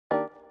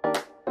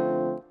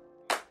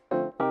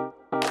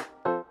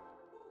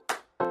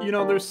You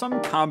know, there's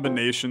some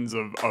combinations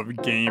of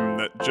game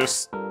that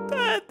just,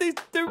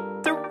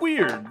 they're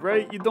weird,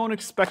 right? You don't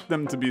expect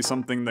them to be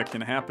something that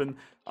can happen.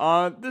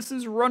 This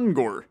is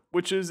Rungore,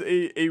 which is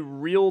a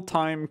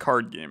real-time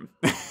card game.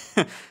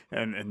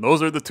 and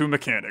those are the two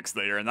mechanics.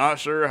 They are not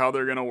sure how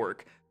they're gonna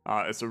work.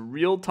 It's a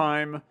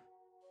real-time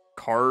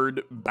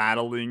card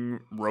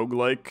battling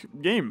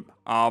roguelike game.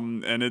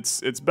 And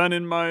it's been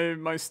in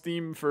my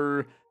Steam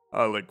for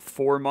like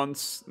 4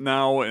 months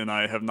now, and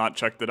I have not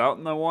checked it out,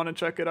 and I want to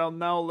check it out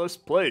now. Let's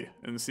play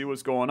and see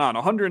what's going on.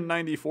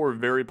 194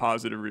 very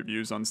positive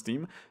reviews on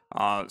Steam,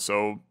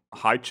 so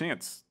high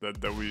chance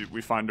that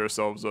we find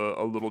ourselves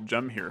a little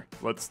gem here.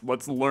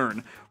 Let's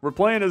learn. We're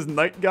playing as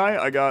Knight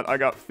Guy. I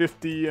got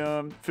 50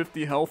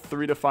 health,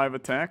 3 to 5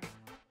 attack,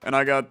 and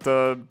I got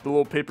the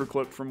little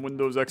paperclip from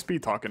Windows XP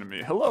talking to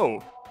me.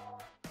 Hello.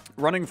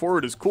 Running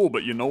forward is cool,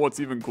 but you know what's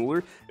even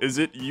cooler? Is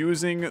it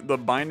using the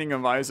Binding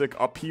of Isaac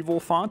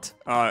upheaval font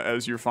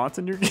as your font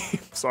in your game?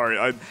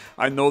 Sorry,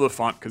 I know the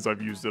font because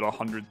I've used it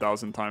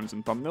 100,000 times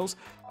in thumbnails.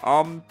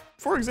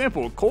 For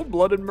example,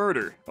 Cold-Blooded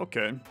Murder.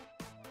 Okay.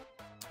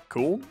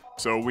 Cool.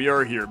 So we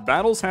are here.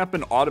 Battles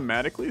happen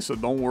automatically, so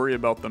don't worry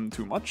about them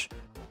too much.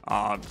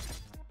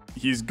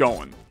 He's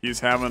going. He's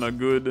having a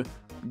good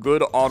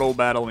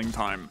auto-battling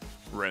time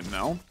right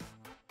now.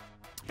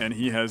 And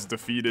he has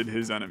defeated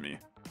his enemy.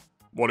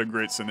 What a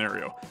great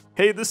scenario.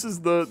 Hey, this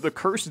is the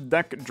cursed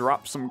deck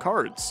drop some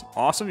cards.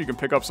 Awesome, you can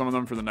pick up some of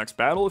them for the next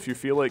battle if you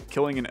feel like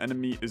killing an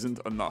enemy isn't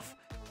enough.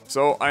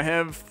 So I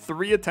have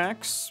 3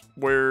 attacks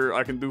where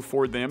I can do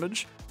 4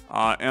 damage,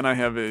 and I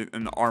have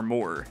an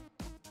armor.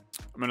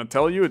 I'm gonna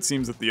tell you, it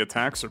seems that the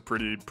attacks are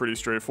pretty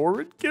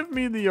straightforward. Give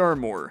me the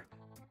armor.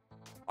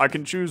 I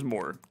can choose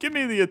more. Give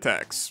me the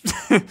attacks.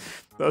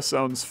 That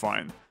sounds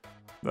fine.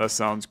 That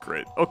sounds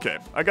great. Okay,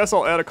 I guess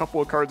I'll add a couple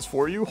of cards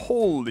for you.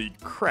 Holy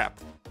crap.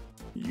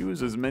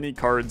 Use as many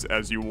cards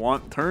as you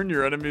want. Turn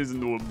your enemies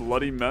into a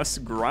bloody mess.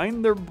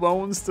 Grind their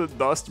bones to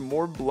dust.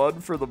 More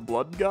blood for the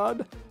blood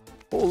god?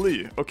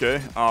 Holy.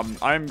 Okay.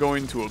 I'm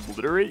going to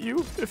obliterate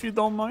you, if you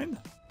don't mind.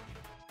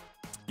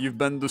 You've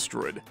been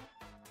destroyed.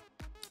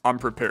 I'm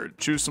prepared.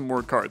 Choose some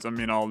more cards. I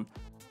mean, I'm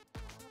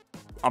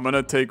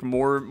gonna take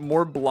more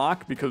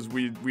block because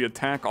we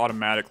attack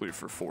automatically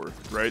for 4,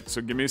 right? So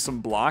give me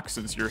some block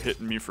since you're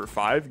hitting me for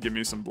 5. Give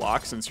me some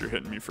block since you're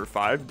hitting me for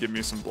 5. Give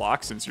me some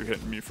block since you're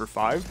hitting me for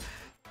 5.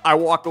 I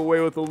walk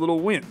away with a little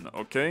win,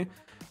 okay?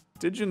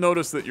 Did you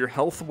notice that your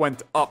health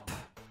went up?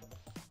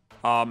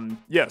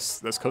 Yes,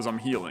 that's because I'm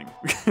healing.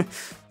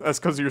 That's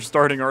because your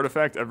starting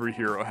artifact, every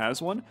hero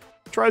has one.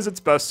 Tries its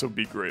best, so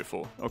be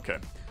grateful. Okay,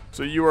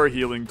 so you are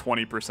healing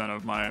 20%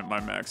 of my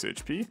max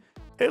HP.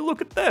 Hey,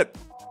 look at that!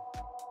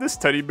 This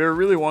teddy bear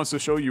really wants to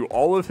show you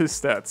all of his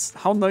stats.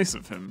 How nice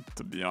of him,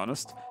 to be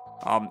honest.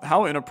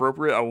 How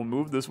inappropriate. I will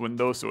move this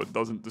window so it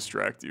doesn't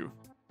distract you.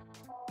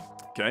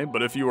 Okay,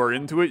 but if you are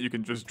into it, you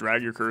can just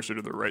drag your cursor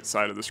to the right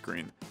side of the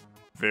screen.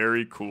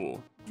 Very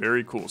cool.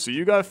 Very cool. So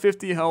you got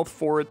 50 health,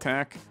 4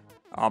 attack.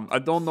 I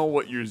don't know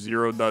what your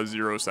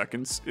 0.0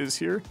 seconds is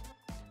here,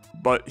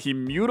 but he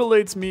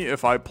mutilates me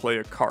if I play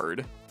a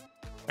card,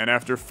 and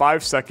after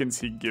 5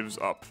 seconds, he gives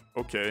up.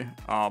 Okay,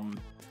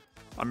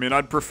 I mean,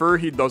 I'd prefer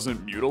he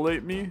doesn't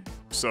mutilate me,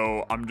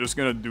 so I'm just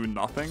gonna do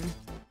nothing,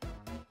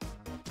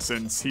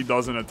 since he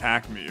doesn't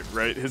attack me,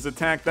 right? His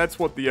attack, that's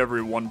what the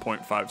every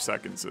 1.5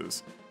 seconds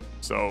is.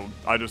 So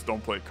I just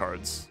don't play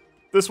cards.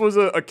 This was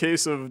a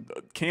case of,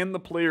 can the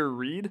player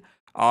read?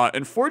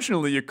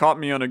 Unfortunately, you caught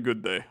me on a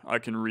good day. I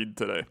can read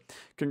today.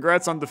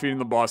 Congrats on defeating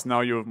the boss.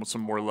 Now you have some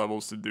more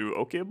levels to do.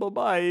 Okay,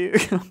 bye-bye.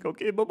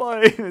 Okay,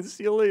 bye-bye.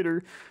 See you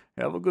later.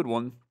 Have a good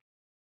one.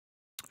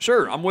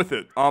 Sure, I'm with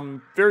it.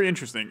 Very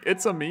interesting.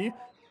 It's a me.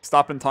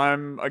 Stop in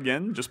time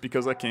again, just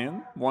because I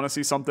can. Want to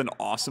see something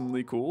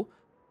awesomely cool?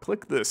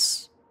 Click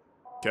this.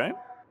 Okay.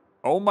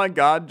 Oh my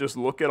god, just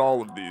look at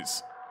all of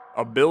these.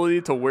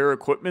 Ability to wear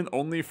equipment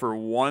only for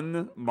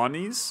 1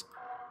 monies?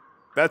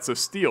 That's a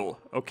steal.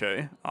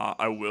 Okay,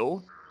 I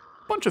will.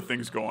 Bunch of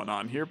things going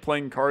on here.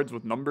 Playing cards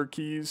with number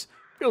keys.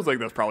 Feels like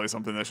that's probably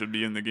something that should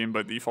be in the game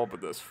by default,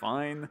 but that's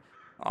fine.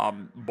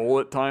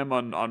 Bullet time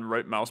on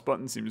right mouse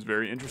button seems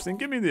very interesting.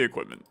 Give me the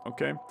equipment,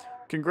 okay?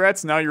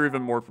 Congrats, now you're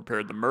even more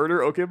prepared to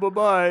murder. Okay,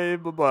 bye-bye,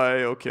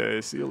 bye-bye. Okay,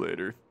 see you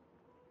later.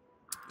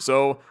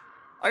 So,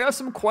 I got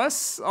some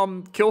quests,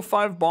 kill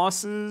 5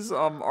 bosses,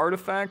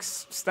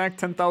 artifacts, stack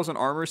 10,000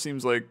 armor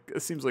seems like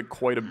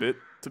quite a bit,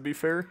 to be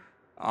fair.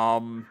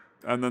 And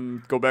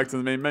then go back to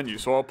the main menu.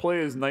 So I'll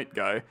play as Knight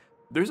Guy.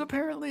 There's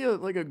apparently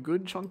a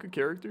good chunk of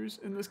characters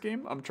in this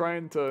game. I'm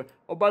trying to,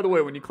 oh, by the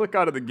way, when you click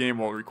out of the game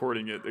while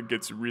recording it, it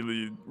gets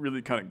really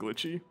kind of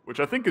glitchy,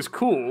 which I think is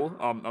cool.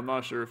 I'm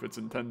not sure if it's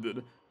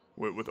intended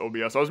with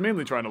OBS. I was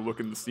mainly trying to look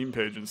in the Steam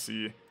page and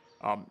see,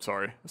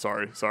 sorry,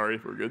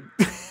 we're good.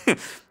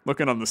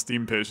 Looking on the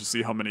Steam page to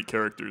see how many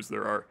characters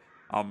there are.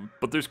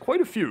 But there's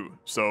quite a few,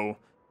 so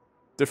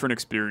different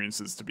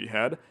experiences to be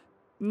had.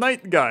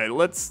 Knight Guy,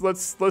 let's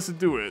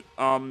do it.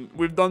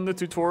 We've done the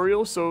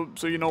tutorial, so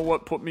you know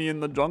what? Put me in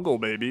the jungle,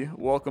 baby.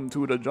 Welcome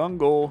to the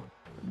jungle.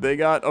 They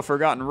got a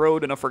forgotten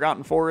road and a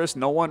forgotten forest.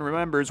 No one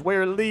remembers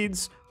where it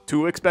leads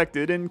to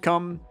expected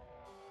income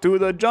to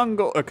the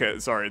jungle. Okay,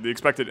 sorry. The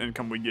expected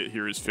income we get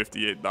here is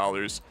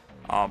 $58.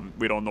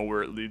 We don't know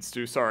where it leads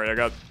to. Sorry, I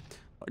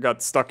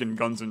got stuck in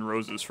Guns N'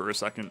 Roses for a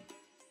second.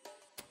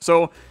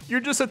 So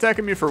you're just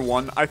attacking me for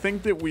 1. I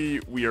think that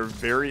we are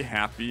very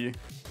happy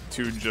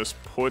to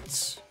just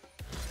put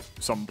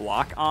some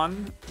block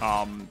on,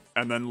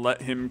 and then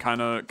let him kind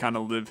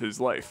of live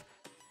his life.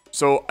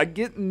 So I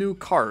get new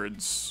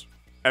cards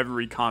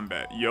every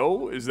combat.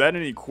 Yo, is that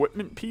an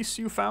equipment piece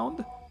you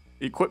found?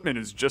 Equipment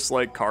is just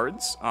like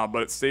cards,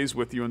 but it stays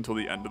with you until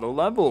the end of the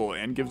level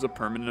and gives a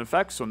permanent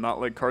effect, so not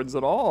like cards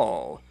at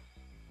all.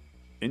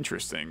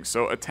 Interesting.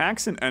 So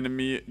attacks an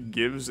enemy,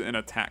 gives an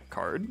attack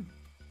card.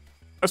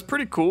 That's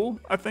pretty cool,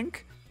 I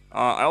think.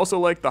 I also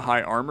like the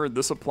high armor.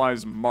 This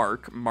applies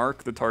mark.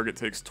 Mark, the target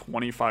takes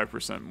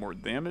 25% more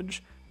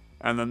damage.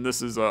 And then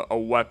this is a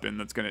weapon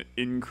that's going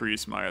to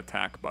increase my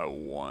attack by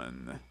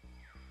 1.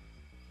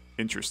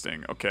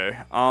 Interesting, okay.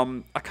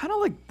 I kind of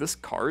like this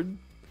card,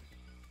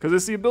 because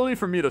it's the ability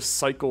for me to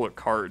cycle a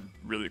card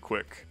really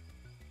quick.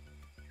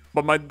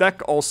 But my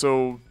deck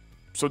also...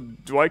 So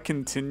do I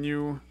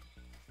continue...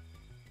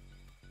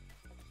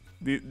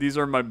 These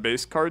are my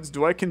base cards.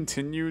 Do I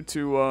continue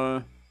to...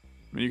 I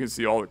mean, you can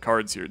see all the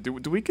cards here. Do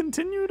we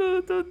continue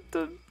to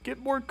get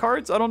more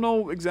cards? I don't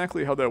know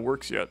exactly how that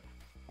works yet.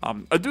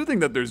 I do think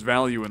that there's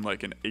value in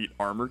like an 8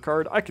 armor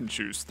card. I can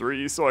choose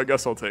 3, so I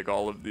guess I'll take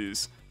all of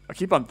these. I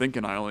keep on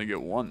thinking I only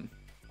get 1.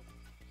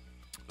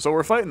 So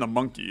we're fighting the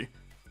monkey.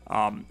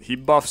 He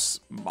buffs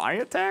my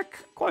attack?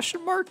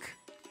 Question mark?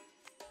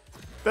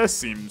 That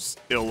seems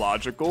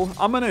illogical.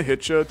 I'm gonna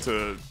hit you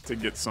to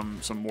get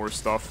some more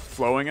stuff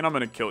flowing, and I'm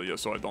gonna kill you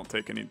so I don't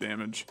take any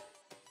damage.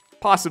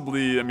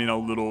 Possibly, I mean, a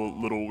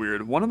little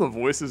weird. One of the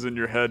voices in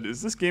your head,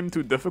 is this game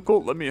too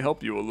difficult? Let me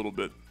help you a little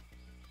bit.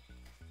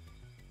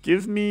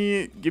 Give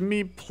me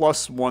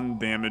 +1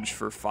 damage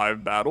for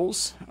 5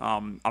 battles.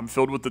 I'm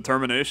filled with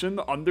determination.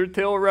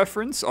 Undertale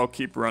reference. I'll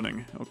keep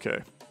running. Okay.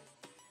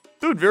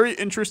 Dude, very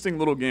interesting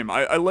little game.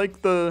 I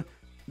like the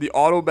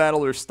auto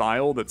battler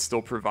style that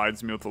still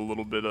provides me with a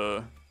little bit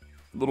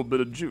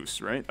of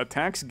juice, right?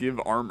 Attacks give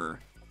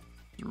armor.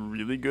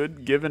 Really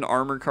good. Give an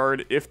armor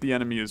card. If the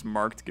enemy is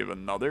marked, give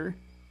another.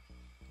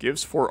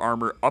 Gives 4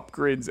 armor.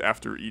 Upgrades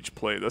after each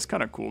play. That's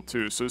kind of cool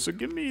too. So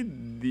give me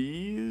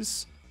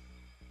these.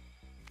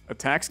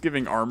 Attacks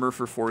giving armor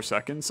for 4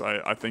 seconds,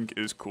 I think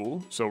is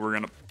cool. So we're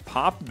going to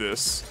pop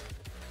this.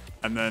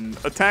 And then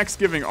attacks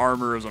giving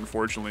armor is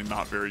unfortunately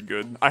not very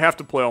good. I have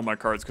to play all my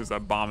cards because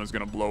that bomb is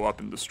going to blow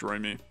up and destroy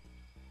me.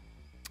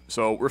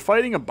 So we're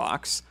fighting a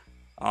box.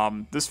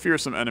 This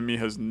fearsome enemy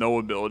has no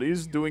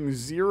abilities, doing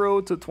 0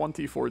 to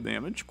 24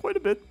 damage. Quite a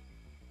bit.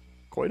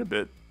 Quite a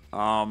bit.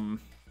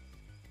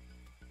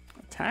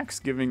 Attacks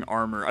giving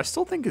armor. I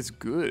still think it's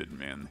good,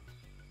 man.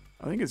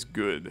 I think it's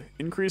good.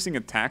 Increasing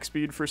attack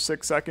speed for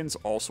 6 seconds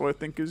also I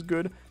think is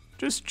good.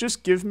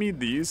 Just give me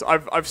these.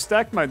 I've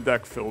stacked my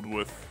deck filled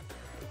with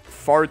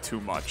far too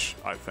much,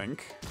 I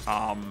think.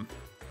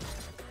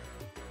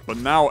 But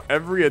now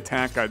every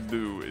attack I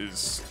do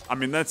is... I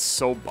mean, that's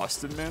so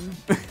busted, man.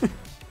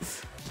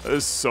 That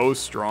is so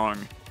strong.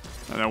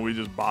 And then we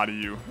just body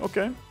you.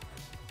 Okay.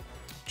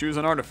 Choose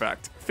an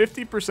artifact.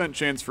 50%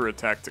 chance for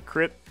attack to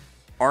crit.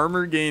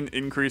 Armor gain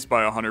increased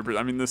by 100%.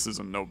 I mean, this is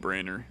a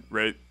no-brainer,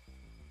 right?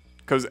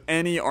 Because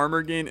any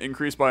armor gain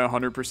increased by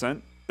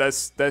 100%,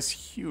 that's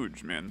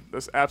huge, man.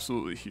 That's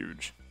absolutely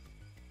huge.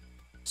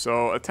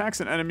 So, attacks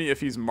an enemy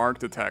if he's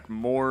marked, attack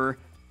more.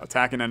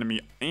 Attack an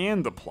enemy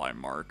and apply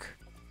mark.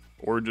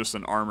 Or just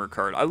an armor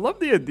card. I love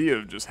the idea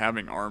of just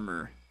having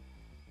armor.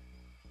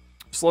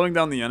 Slowing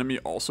down the enemy,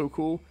 also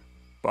cool.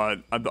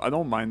 But I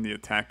don't mind the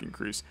attack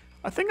increase.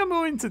 I think I'm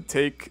going to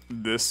take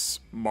this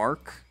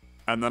mark.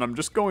 And then I'm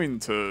just going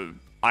to...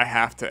 I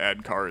have to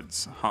add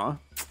cards, huh?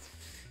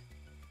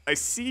 I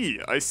see.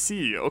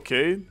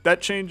 Okay,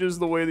 that changes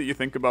the way that you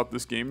think about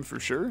this game for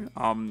sure.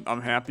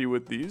 I'm happy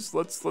with these.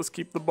 Let's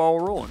keep the ball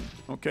rolling.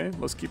 Okay,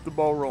 let's keep the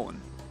ball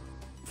rolling.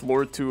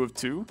 Floor 2 of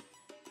 2.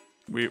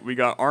 We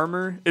got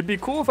armor. It'd be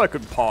cool if I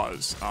could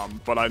pause,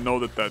 but I know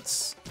that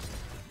that's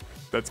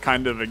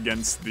kind of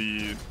against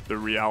the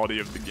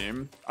reality of the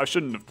game. I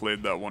shouldn't have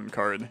played that one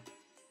card.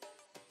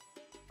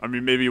 I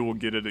mean, maybe we'll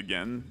get it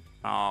again.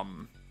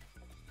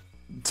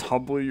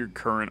 Double your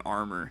current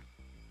armor.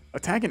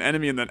 Attack an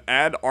enemy and then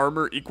add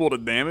armor equal to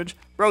damage.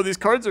 Bro, these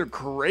cards are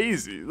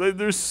crazy.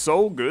 They're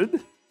so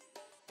good.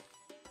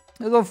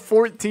 There's a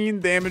 14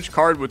 damage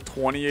card with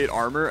 28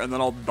 armor, and then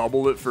I'll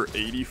double it for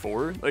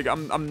 84. Like,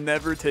 I'm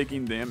never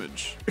taking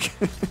damage.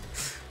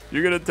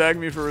 You're gonna tag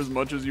me for as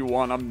much as you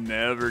want. I'm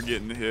never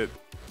getting hit.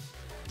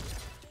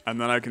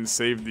 And then I can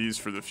save these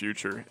for the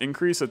future.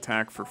 Increase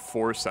attack for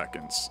 4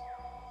 seconds.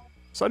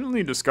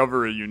 Suddenly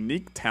discover a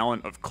unique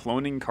talent of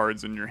cloning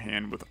cards in your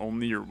hand with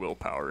only your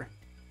willpower.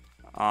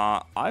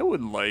 I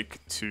would like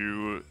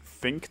to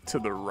think to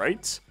the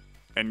right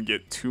and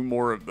get 2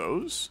 more of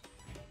those.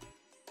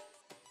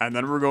 And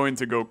then we're going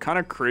to go kind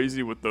of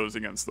crazy with those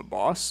against the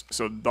boss.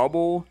 So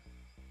double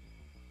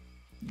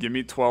Give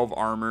me 12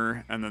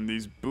 armor, and then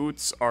these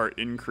boots are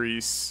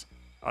increase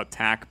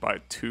attack by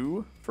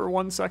 2 for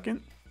 1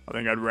 second. I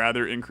think I'd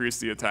rather increase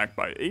the attack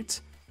by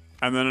 8.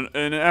 And then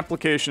an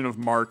application of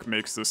mark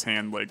makes this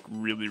hand like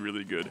really,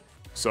 really good.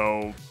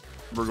 So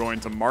we're going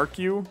to mark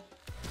you.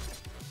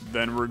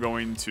 Then we're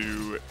going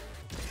to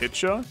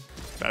hit ya.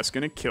 That's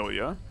going to kill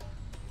ya.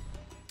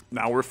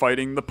 Now we're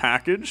fighting the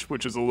package,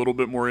 which is a little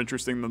bit more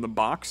interesting than the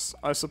box,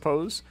 I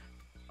suppose.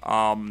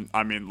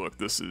 I mean, look,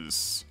 this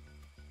is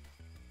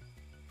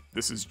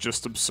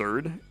just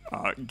absurd.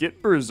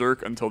 Get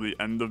Berserk until the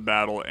end of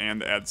battle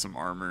and add some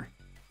armor.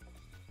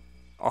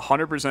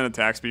 100%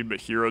 attack speed, but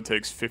hero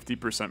takes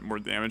 50% more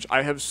damage.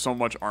 I have so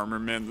much armor,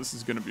 man. This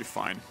is going to be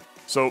fine.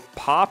 So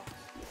pop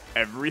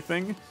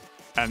everything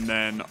and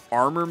then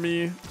armor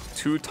me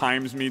 2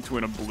 times me to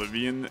an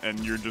oblivion,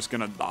 and you're just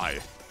going to die.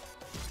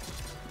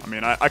 I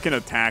mean, I can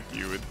attack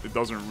you. It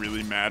doesn't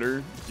really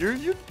matter. You're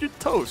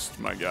toast,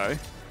 my guy.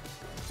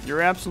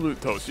 You're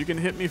absolute toast. You can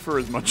hit me for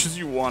as much as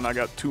you want. I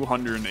got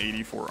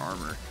 284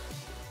 armor.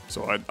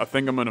 So I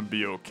think I'm going to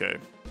be okay.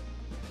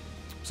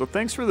 So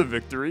thanks for the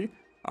victory.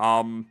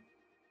 I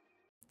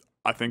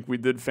think we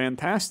did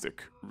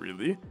fantastic,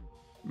 really.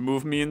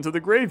 Move me into the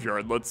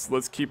graveyard.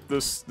 Let's keep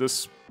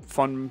this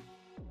fun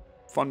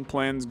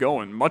plans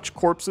going. Much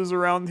corpses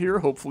around here.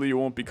 Hopefully you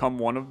won't become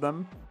one of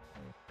them.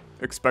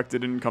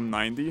 Expected income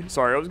 90.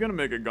 Sorry, I was gonna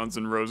make a Guns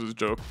N' Roses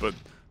joke, but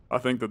I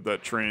think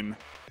that train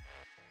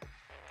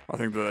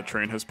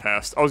has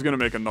passed. I was gonna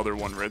make another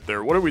one right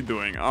there. What are we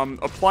doing?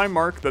 Apply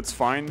mark, that's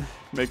fine.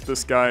 Make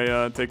this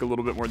guy take a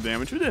little bit more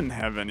damage. We didn't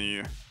have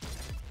any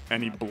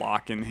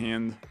block in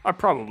hand. I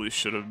probably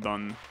should have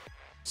done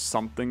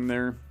something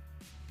there.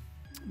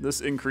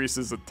 This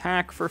increases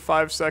attack for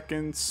 5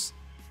 seconds.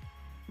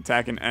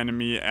 Attack an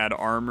enemy, add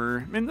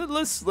armor. I mean,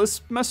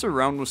 let's mess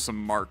around with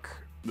some mark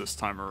this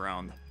time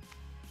around.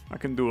 I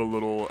can do a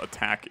little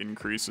attack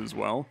increase as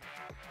well.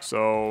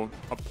 So,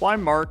 apply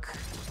mark.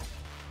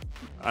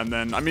 And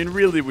then, I mean,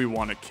 really we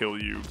want to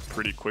kill you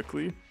pretty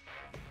quickly.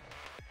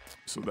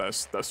 So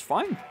that's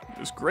fine.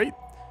 It's great.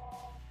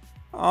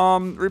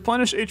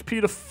 Replenish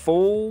HP to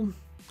full.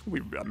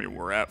 I mean,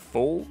 we're at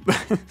full.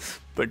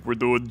 Like, we're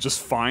doing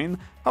just fine.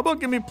 How about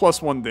give me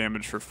 +1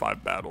 damage for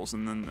 5 battles,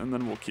 and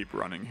then we'll keep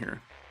running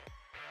here.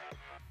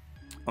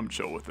 I'm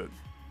chill with it.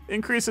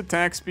 Increase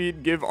attack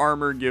speed, give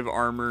armor, give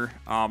armor.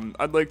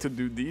 I'd like to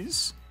do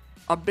these.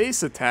 A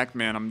base attack,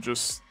 man,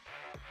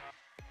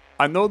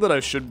 I know that I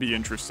should be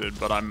interested,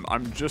 but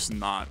I'm just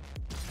not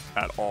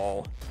at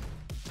all.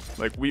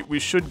 Like, we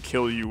should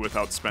kill you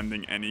without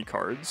spending any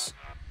cards.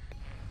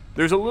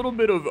 There's a little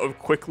bit of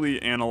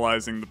quickly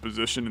analyzing the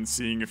position and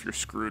seeing if you're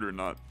screwed or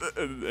not,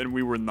 and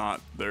we were not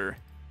there.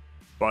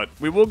 But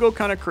we will go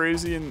kind of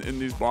crazy in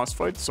these boss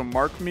fights, so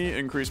mark me,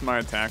 increase my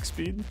attack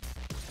speed.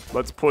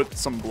 Let's put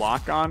some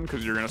block on,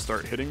 because you're going to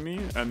start hitting me,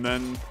 and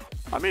then,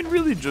 I mean,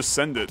 really just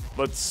send it.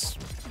 Let's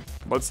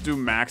do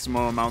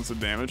maximum amounts of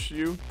damage to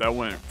you. That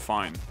went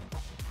fine.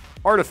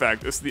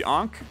 Artifact, it's the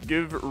Ankh.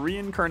 Give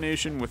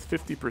reincarnation with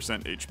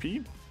 50%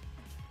 HP.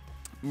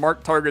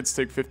 Mark targets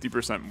take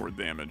 50% more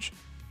damage.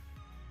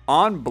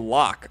 On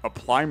block,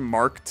 apply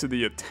mark to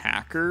the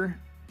attacker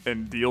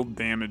and deal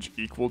damage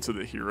equal to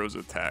the hero's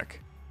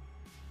attack.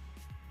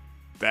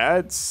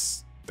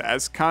 That's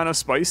kind of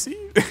spicy.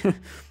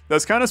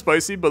 That's kind of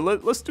spicy,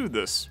 but let's do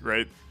this,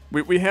 right?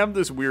 We have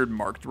this weird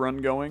marked run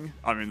going.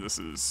 I mean,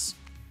 it's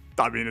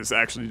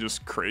actually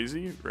just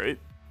crazy, right?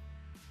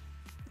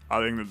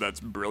 I think that's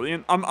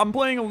brilliant. I'm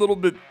playing a little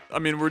bit, I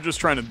mean, we're just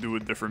trying to do a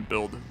different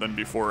build than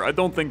before. I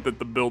don't think that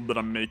the build that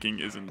I'm making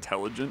is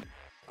intelligent.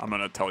 I'm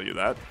gonna tell you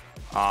that.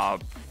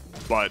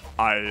 But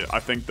I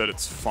think that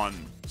it's fun,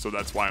 so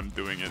that's why I'm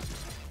doing it.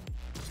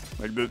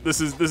 Like,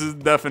 this is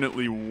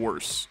definitely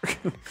worse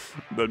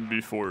than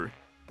before.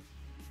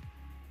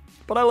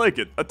 But I like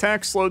it.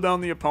 Attack, slow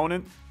down the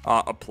opponent.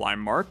 Apply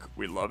mark,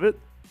 we love it.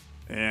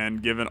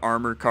 And give an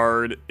armor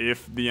card.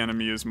 If the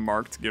enemy is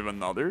marked, give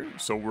another.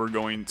 So we're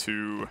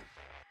gonna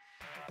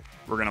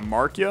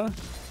mark you,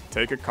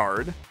 take a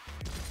card.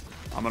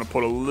 I'm gonna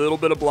put a little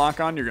bit of block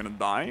on, you're gonna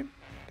die.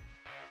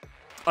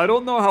 I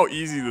don't know how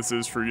easy this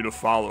is for you to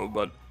follow,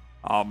 but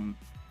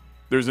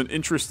there's an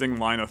interesting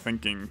line of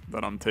thinking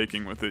that I'm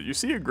taking with it. You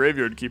see a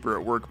graveyard keeper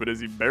at work, but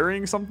is he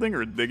burying something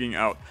or digging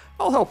out?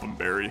 I'll help him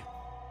bury.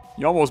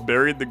 You almost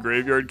buried the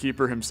graveyard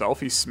keeper himself.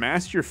 He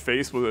smashed your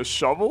face with a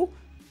shovel?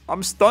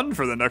 I'm stunned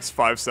for the next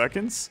 5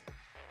 seconds.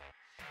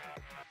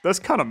 That's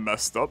kind of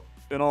messed up,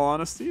 in all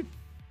honesty.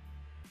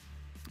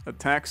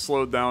 Attack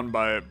slowed down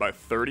by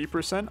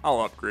 30%.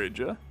 I'll upgrade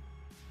you.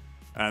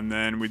 And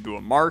then we do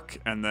a mark,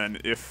 and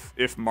then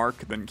if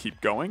mark, then keep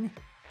going.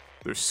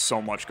 There's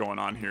so much going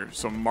on here.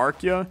 So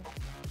mark ya,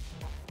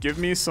 give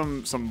me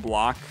some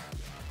block,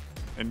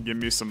 and give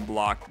me some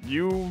block.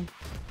 You're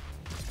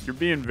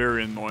being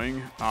very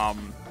annoying.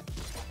 I'm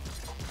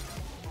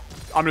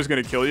just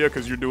gonna kill you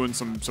because you're doing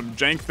some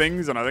jank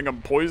things, and I think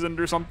I'm poisoned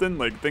or something.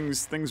 Like,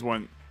 things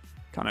went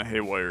kind of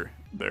haywire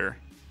there.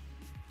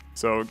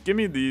 So give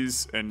me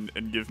these and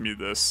give me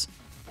this.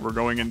 We're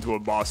going into a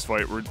boss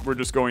fight. We're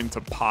just going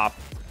to pop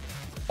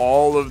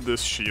all of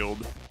this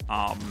shield.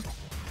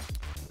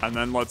 And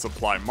then let's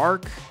apply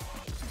mark.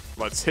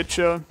 Let's hit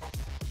ya.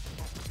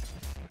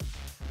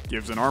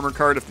 Gives an armor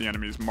card if the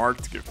enemy is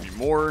marked. Give me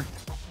more.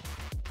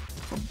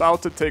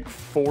 About to take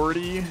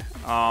 40.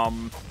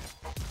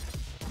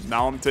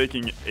 Now I'm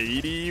taking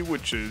 80,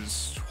 which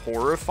is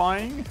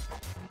horrifying.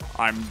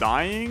 I'm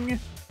dying.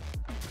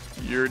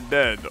 You're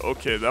dead.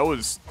 Okay, that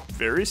was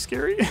very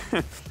scary.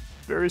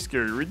 Very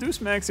scary. Reduce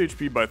max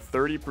HP by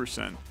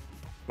 30%,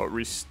 but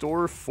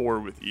restore 4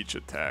 with each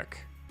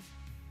attack.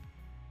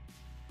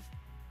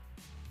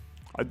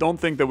 I don't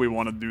think that we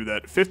want to do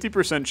that.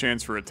 50%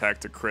 chance for attack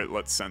to crit.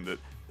 Let's send it.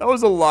 That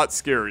was a lot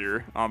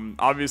scarier.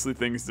 Obviously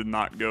things did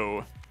not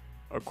go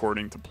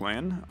according to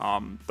plan.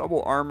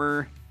 Double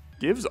armor.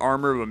 Gives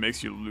armor, but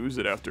makes you lose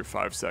it after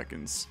 5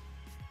 seconds.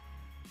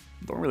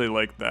 Don't really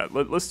like that.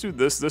 Let's do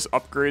this. This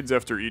upgrades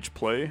after each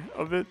play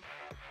of it.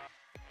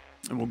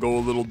 And we'll go a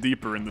little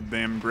deeper in the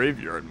damn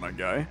graveyard, my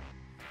guy.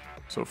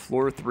 So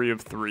floor 3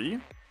 of 3.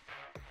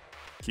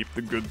 Keep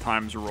the good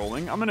times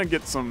rolling. I'm going to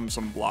get some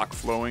block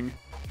flowing.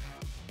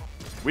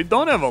 We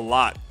don't have a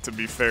lot, to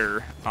be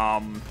fair.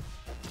 I'm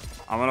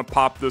going to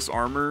pop this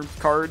armor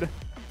card.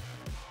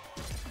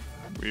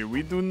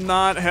 We do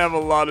not have a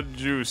lot of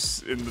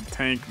juice in the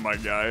tank, my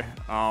guy.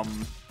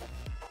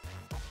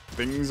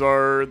 Things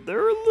are,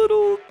 they're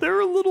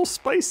a little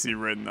spicy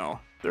right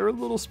now. They're a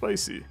little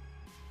spicy.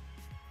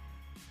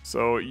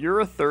 So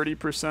you're a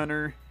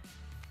 30%er.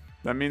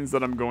 That means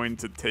that I'm going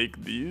to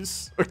take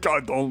these. I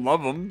don't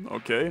love them.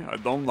 Okay, I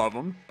don't love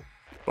them.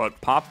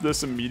 But pop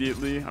this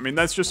immediately. I mean,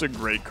 that's just a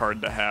great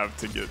card to have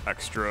to get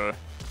extra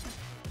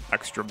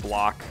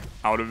block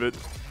out of it.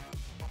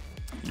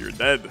 You're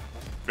dead.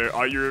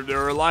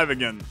 They're alive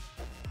again.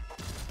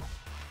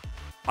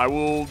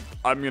 I'm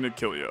gonna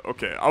kill you.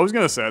 Okay, I was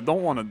gonna say I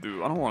don't want to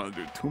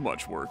do too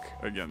much work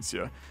against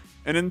you.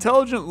 An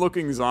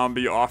intelligent-looking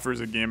zombie offers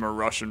a game of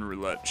Russian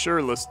roulette.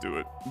 Sure, let's do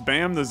it.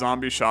 Bam, the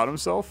zombie shot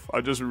himself.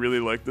 I just really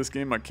like this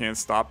game. I can't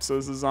stop,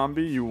 says the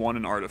zombie. You won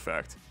an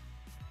artifact.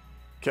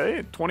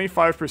 Okay,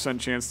 25%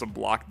 chance to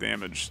block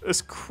damage.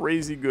 That's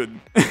crazy good.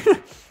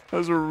 That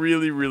was a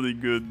really, really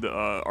good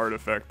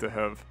artifact to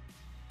have.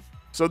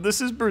 So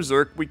this is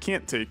Berserk. We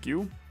can't take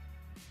you.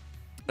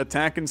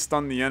 Attack and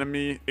stun the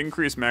enemy.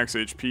 Increase max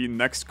HP.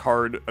 Next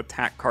card,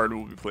 attack card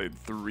will be played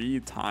 3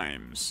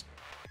 times.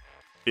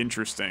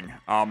 Interesting.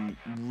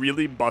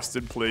 Really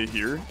busted play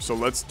here. So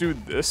let's do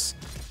this,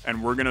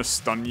 and we're gonna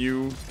stun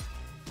you.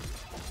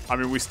 I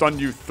mean, we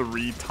stunned you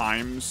 3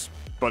 times,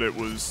 but it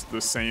was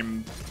the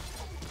same.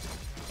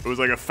 It was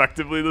like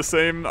effectively the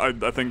same. I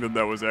think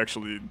that was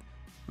actually,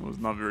 it was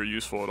not very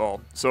useful at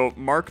all. So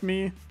mark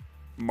me,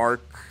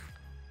 mark.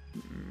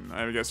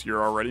 I guess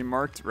you're already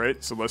marked,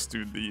 right? So let's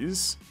do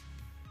these.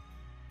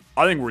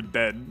 I think we're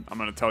dead. I'm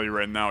gonna tell you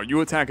right now.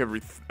 You attack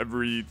every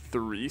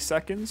 3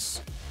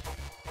 seconds.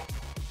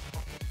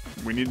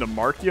 We need to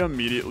mark you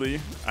immediately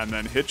and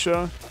then hit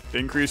you.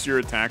 Increase your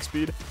attack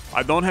speed.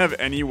 I don't have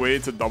any way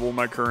to double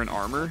my current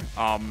armor.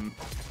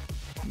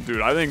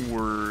 Dude, I think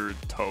we're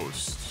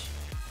toast.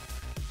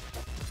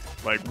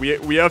 Like,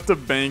 we have to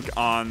bank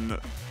on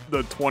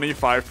the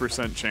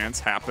 25% chance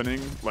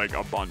happening, like,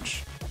 a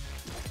bunch.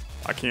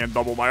 I can't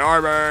double my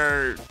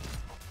armor.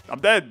 I'm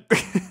dead.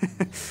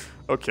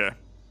 Okay.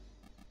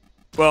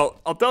 Well,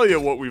 I'll tell you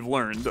what we've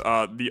learned.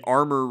 The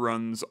armor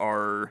runs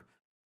are,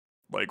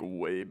 like,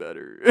 way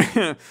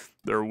better.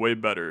 They're way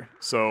better.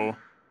 So,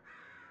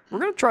 we're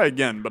going to try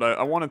again, but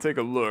I want to take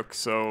a look.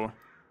 So,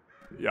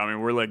 yeah, I mean,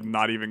 we're, like,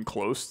 not even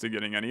close to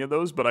getting any of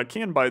those, but I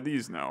can buy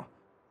these now.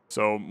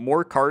 So,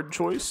 more card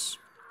choice.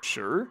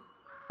 Sure.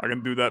 I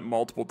can do that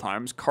multiple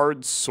times.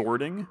 Card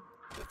sorting.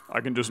 I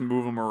can just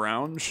move them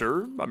around.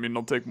 Sure. I mean,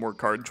 I'll take more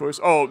card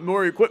choice. Oh,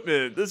 more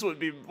equipment. This would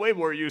be way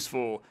more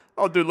useful.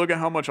 Oh, dude, look at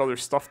how much other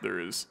stuff there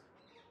is.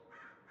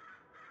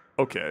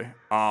 Okay.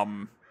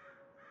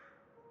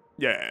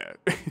 Yeah.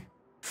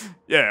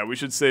 Yeah, we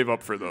should save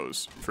up for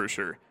those, for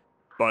sure.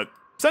 But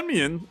send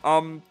me in.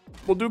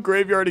 We'll do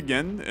Graveyard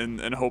again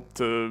and hope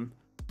to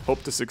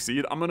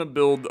succeed. I'm gonna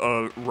build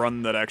a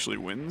run that actually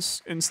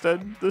wins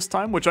instead this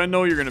time, which I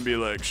know you're gonna be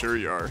like, sure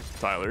you are,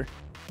 Tyler.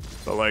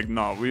 But like,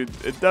 no, it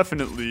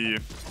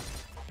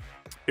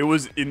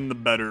was in the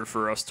better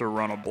for us to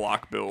run a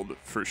block build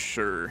for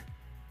sure.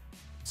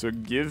 So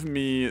give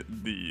me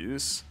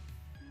these.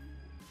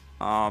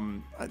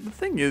 The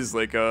thing is,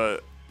 like, an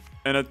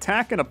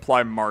attack and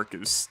apply mark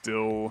is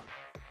still,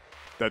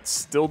 that's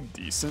still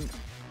decent.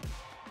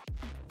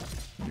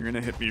 You're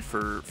gonna hit me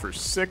for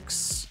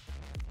 6.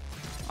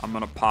 I'm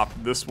gonna pop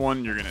this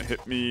one. You're gonna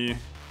hit me.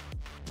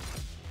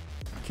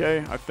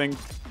 Okay, I think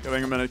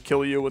I'm gonna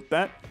kill you with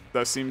that.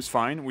 That seems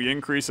fine. We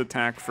increase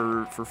attack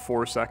for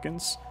 4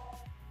 seconds.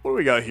 What do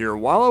we got here?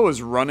 While I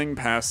was running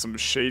past some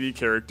shady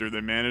character,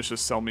 they managed to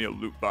sell me a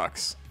loot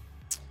box.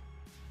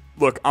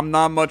 Look, I'm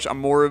not much. I'm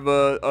more of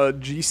a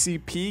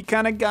GCP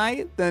kind of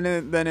guy than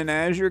an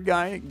Azure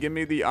guy. Give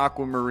me the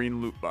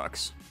Aquamarine loot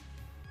box.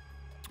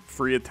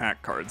 Free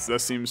attack cards. That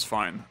seems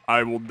fine.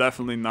 I will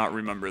definitely not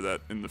remember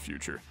that in the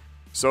future.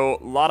 So,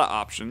 a lot of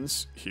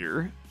options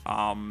here.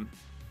 I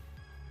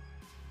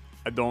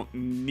don't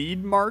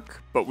need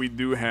Mark, but we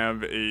do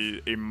have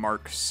a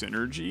Mark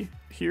synergy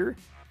here.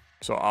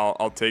 So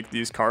I'll take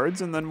these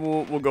cards and then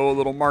we'll go a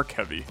little Mark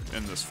heavy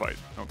in this fight,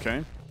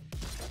 okay?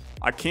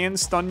 I can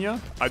stun you.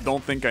 I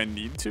don't think I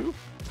need to,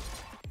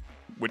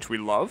 which we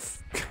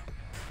love.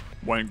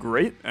 Went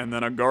great, and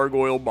then a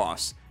Gargoyle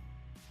boss.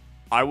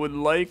 I would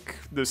like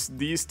this.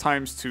 These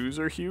 ×2s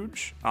are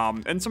huge,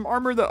 and some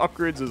armor that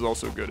upgrades is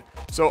also good.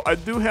 So I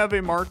do have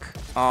a Mark.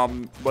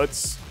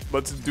 Let's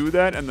do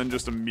that, and then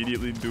just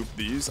immediately dupe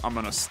these. I'm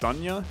gonna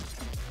stun ya.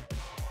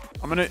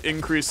 I'm gonna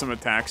increase some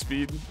attack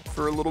speed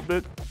for a little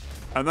bit,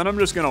 and then I'm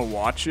just gonna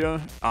watch ya.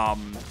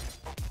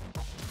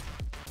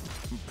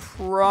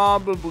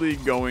 Probably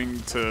going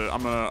to.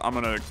 I'm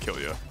gonna kill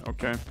ya.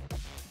 Okay.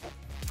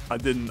 I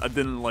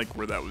didn't like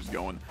where that was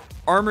going.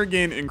 Armor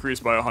gain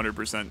increased by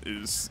 100%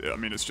 is, I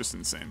mean, it's just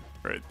insane,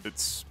 right?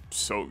 It's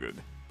so good.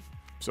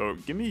 So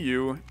give me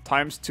you,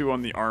 ×2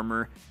 on the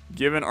armor.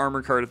 Give an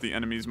armor card if the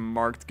enemy's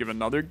marked. Give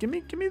another. Give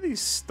me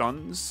these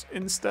stuns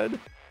instead.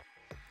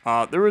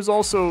 There was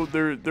also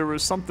there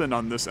was something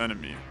on this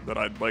enemy that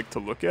I'd like to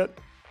look at.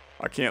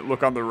 I can't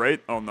look on the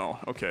right. Oh no.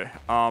 Okay.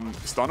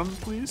 Stun him,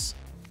 please.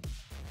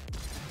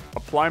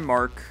 Apply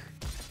mark.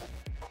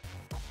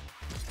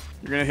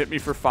 You're gonna hit me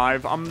for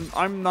 5.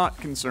 I'm not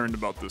concerned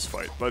about this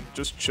fight, but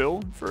just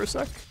chill for a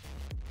sec.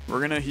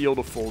 We're gonna heal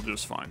to full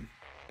just fine.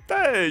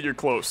 Hey, you're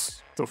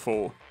close to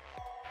full.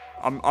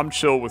 I'm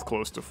chill with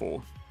close to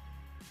full.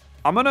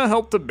 I'm gonna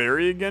help to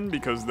bury again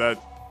because that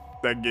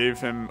gave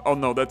him. Oh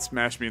no, that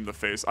smashed me in the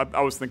face.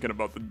 I was thinking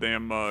about the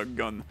damn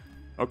gun.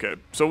 Okay,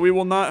 so we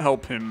will not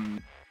help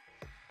him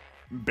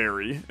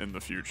bury in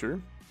the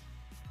future.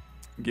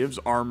 Gives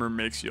armor,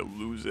 makes you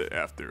lose it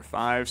after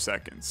 5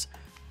 seconds.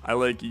 I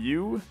like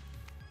you.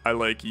 I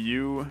like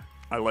you.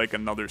 I like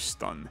another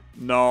stun.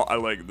 No, I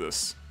like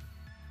this.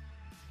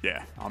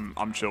 Yeah,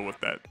 I'm chill with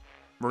that.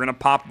 We're gonna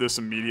pop this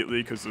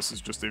immediately because this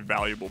is just a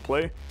valuable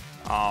play.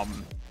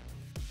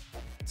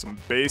 Some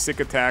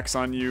basic attacks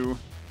on you.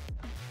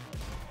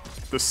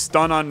 The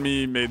stun on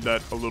me made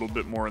that a little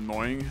bit more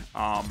annoying.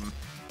 I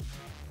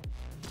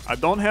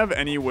don't have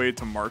any way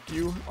to mark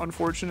you,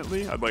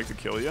 unfortunately. I'd like to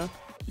kill you.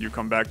 You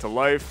come back to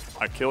life.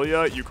 I kill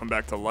you. You come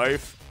back to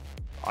life.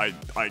 I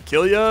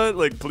kill you.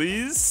 Like,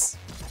 please.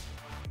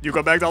 You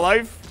come back to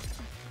life.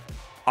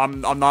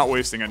 I'm not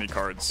wasting any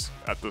cards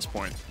at this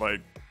point.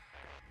 Like,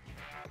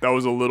 that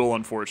was a little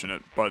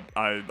unfortunate, but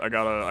I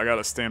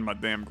gotta stand my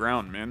damn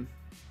ground, man.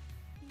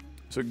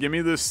 So give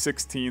me this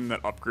 16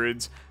 that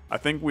upgrades. I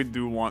think we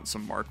do want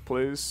some mark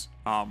plays.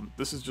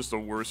 This is just a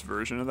worse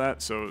version of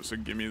that, so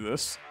give me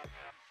this.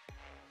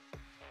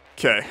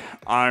 Okay,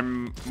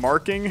 I'm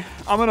marking.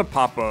 I'm gonna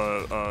pop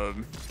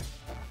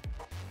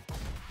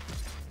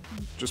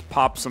just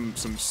pop some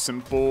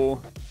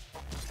simple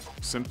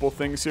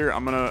things here.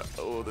 I'm gonna.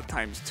 Oh, the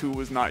 ×2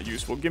 was not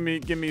useful. Give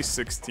me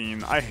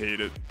 16. I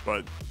hate it,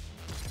 but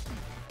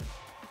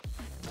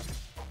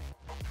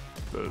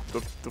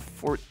the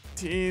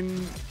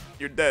 14.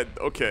 You're dead.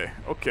 Okay.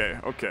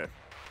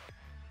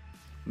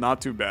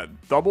 Not too bad.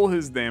 Double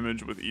his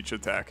damage with each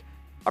attack.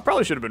 I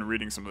probably should have been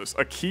reading some of this.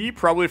 A key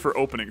probably for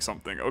opening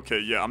something. Okay,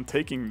 yeah, I'm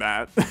taking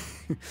that.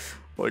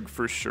 Like,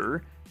 for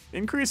sure.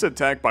 Increase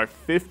attack by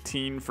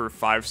 15 for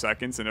 5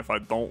 seconds, and if I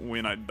don't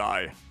win, I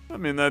die. I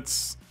mean,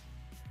 that's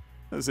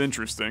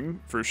interesting,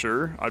 for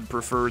sure. I'd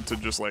prefer to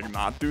just, like,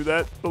 not do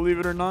that, believe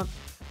it or not.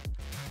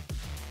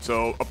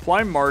 So,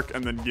 apply mark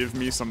and then give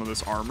me some of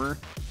this armor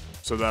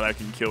so that I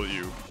can kill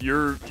you.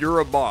 You're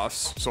a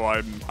boss, so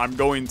I'm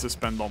going to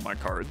spend all my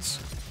cards.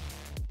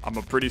 I'm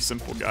a pretty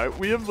simple guy.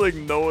 We have, like,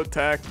 no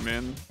attack,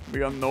 man. We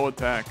got no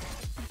attack.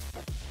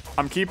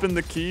 I'm keeping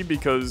the key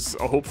because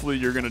hopefully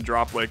you're gonna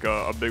drop, like,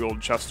 a big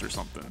old chest or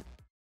something.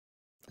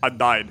 I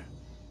died.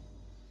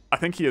 I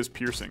think he has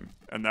piercing,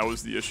 and that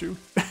was the issue.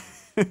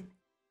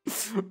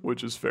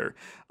 Which is fair.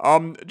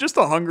 Just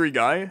a hungry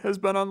guy has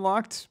been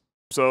unlocked.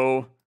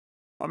 So,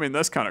 I mean,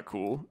 that's kind of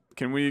cool.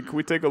 Can we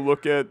take a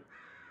look at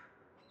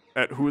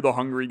who the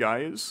hungry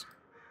guy is?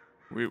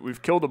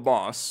 We've killed a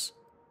boss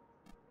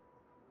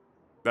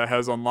that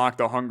has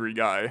unlocked a hungry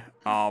guy.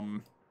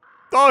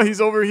 Oh, he's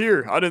over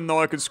here. I didn't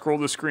know I could scroll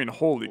the screen.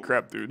 Holy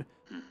crap, dude.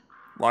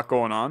 Lot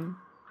going on.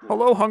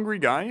 Hello, hungry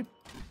guy.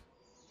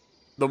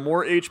 The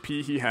more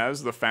HP he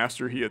has, the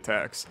faster he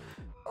attacks.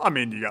 I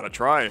mean, you gotta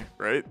try,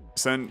 right?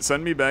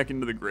 Send me back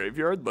into the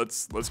graveyard.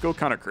 Let's go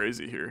kind of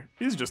crazy here.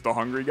 He's just a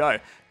hungry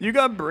guy. You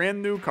got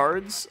brand new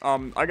cards.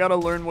 I gotta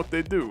learn what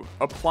they do.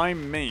 Apply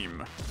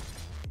maim.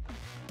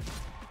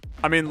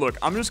 I mean, look,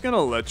 I'm just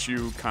gonna let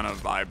you kind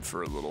of vibe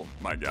for a little,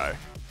 my guy.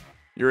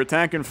 You're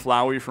attacking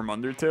Flowey from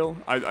Undertale.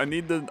 I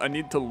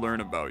need to learn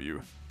about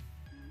you.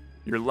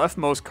 Your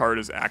leftmost card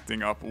is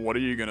acting up. What are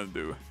you gonna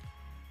do?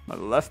 My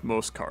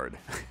leftmost card.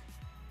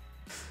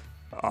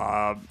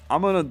 I'm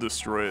gonna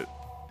destroy it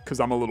because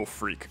I'm a little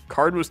freak.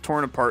 Card was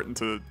torn apart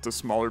into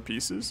smaller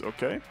pieces.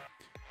 Okay.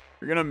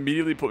 You're gonna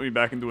immediately put me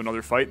back into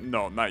another fight?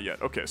 No, not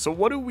yet. Okay, so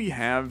what do we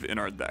have in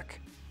our deck?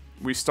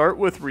 We start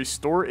with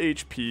Restore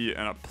HP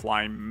and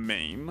Apply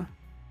Maim.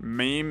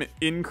 Maim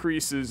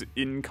increases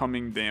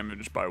incoming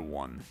damage by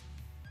 1.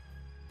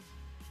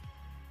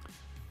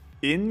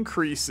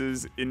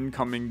 Increases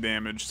incoming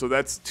damage, so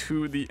that's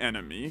to the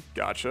enemy.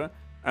 Gotcha.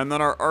 And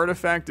then our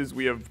artifact is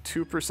we have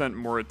 2%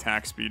 more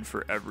attack speed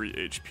for every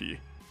HP.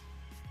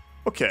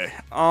 Okay,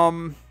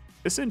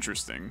 it's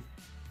interesting.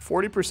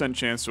 40%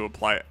 chance to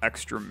apply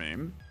extra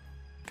maim.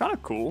 Kind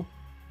of cool.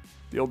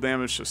 Deal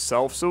damage to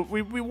self. So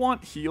we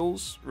want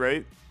heals,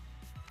 right?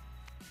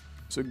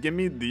 So give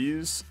me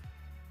these.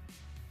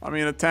 I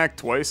mean, attack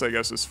twice, I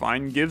guess, is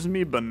fine. Gives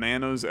me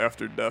bananas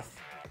after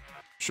death.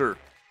 Sure.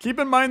 Keep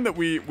in mind that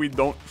we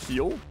don't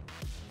heal.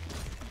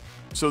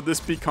 So this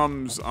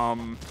becomes,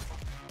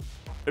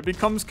 it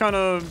becomes kind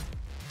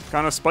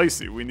of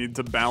spicy. We need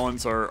to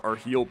balance our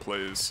heal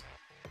plays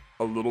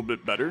a little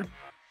bit better.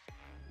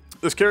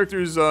 This character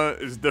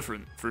is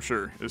different, for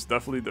sure. It's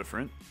definitely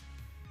different.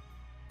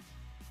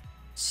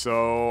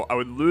 So I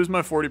would lose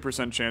my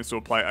 40% chance to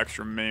apply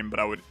extra maim, but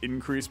I would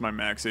increase my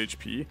max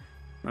HP.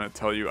 I'm going to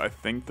tell you, I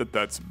think that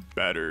that's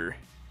better.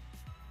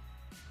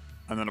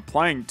 And then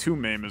applying 2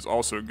 maim is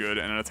also good,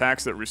 and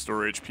attacks that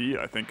restore HP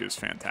I think is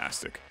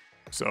fantastic.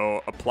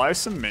 So apply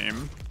some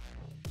maim.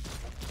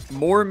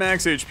 More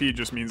max HP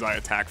just means I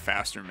attack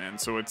faster, man.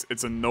 So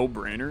it's a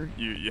no-brainer.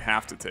 You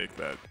have to take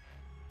that.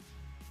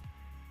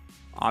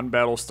 On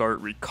battle start,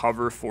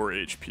 recover 4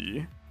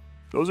 HP.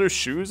 Those are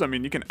shoes. I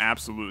mean, you can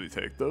absolutely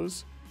take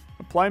those.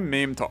 Apply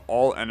maim to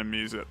all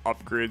enemies. It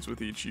upgrades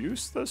with each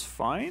use. That's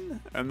fine.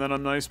 And then a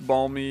nice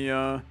balmy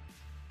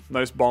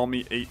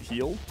 8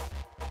 heal.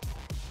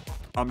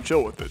 I'm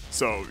chill with it.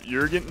 So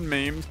you're getting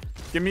maimed.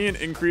 Give me an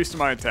increase to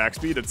my attack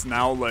speed. It's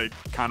now like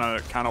kind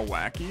of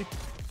wacky.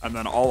 And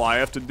then all I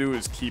have to do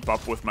is keep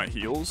up with my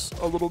heals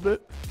a little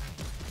bit.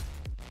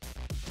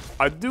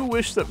 I do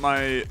wish that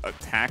my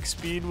attack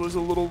speed was a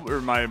little, or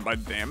my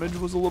damage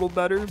was a little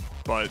better,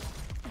 but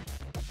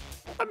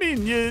I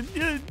mean,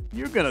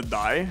 you're gonna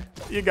die.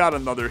 You got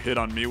another hit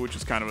on me, which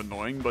is kind of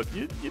annoying, but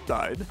you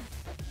died.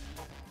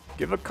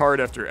 Give a card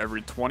after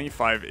every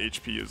 25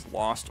 HP is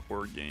lost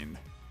or gained.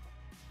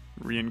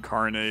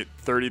 Reincarnate,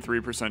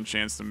 33%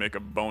 chance to make a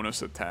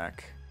bonus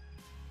attack.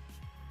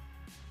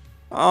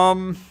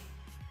 I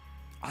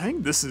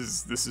think this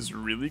is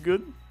really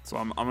good, so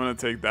I'm gonna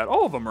take that.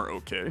 All of them are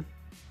okay.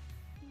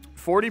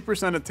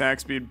 40% attack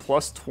speed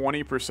plus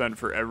 20%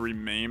 for every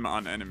maim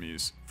on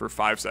enemies for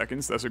 5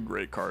 seconds. That's a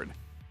great card.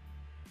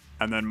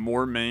 And then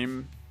more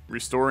maim.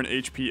 Restore an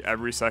HP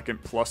every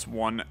second plus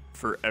 1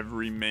 for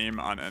every maim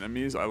on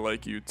enemies. I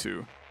like you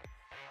too.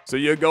 So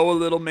you go a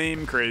little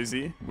maim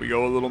crazy. We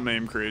go a little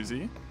maim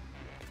crazy.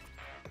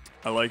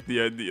 I like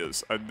the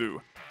ideas. I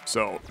do.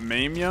 So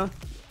maim ya.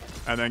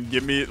 And then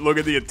give me, look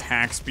at the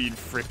attack speed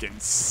frickin'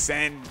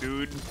 send,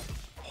 dude.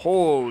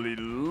 Holy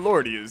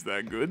lordy, is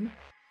that good.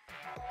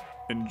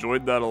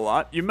 Enjoyed that a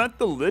lot. You met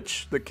the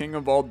Lich, the king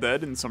of all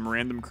dead, in some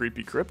random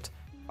creepy crypt.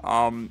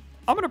 I'm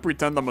gonna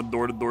pretend I'm a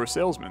door-to-door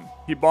salesman.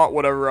 He bought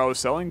whatever I was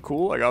selling.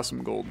 Cool, I got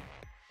some gold.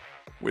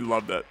 We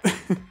love that.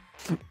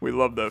 We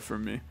love that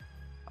from me.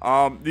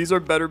 These are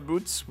better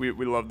boots. We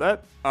love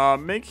that.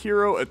 Make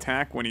hero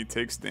attack when he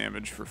takes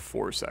damage for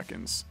 4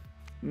 seconds.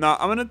 Nah,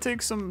 I'm gonna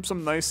take some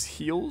nice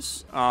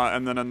heals,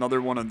 and then another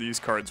one of these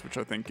cards, which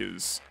I think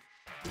is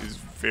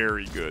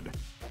very good.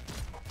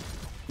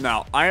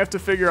 Now, I have to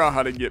figure out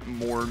how to get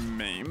more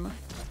maim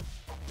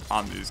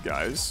on these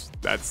guys.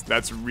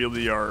 That's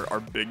really our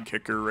big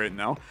kicker right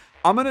now.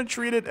 I'm gonna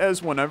treat it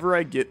as whenever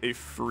I get a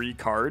free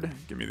card,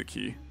 give me the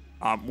key.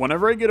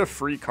 Whenever I get a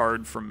free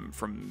card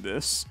from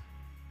this,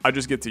 I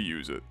just get to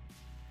use it.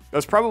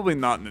 That's probably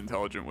not an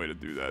intelligent way to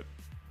do that,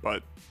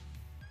 but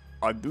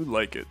I do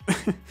like it.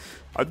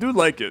 I do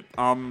like it.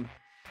 I'm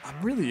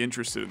really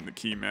interested in the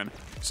key, man.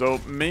 So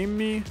maim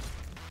me,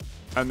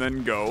 and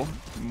then go.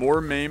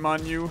 More maim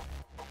on you.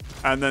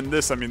 And then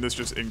this, I mean, this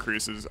just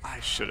increases. I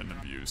shouldn't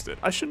have used it.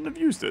 I shouldn't have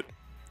used it.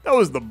 That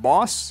was the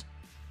boss.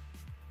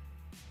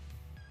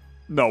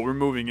 No, we're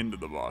moving into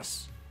the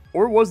boss.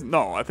 Or was,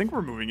 no, I think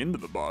we're moving into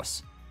the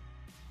boss.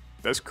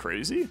 That's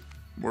crazy.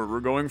 We're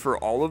going for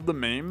all of the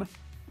maim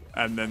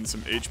and then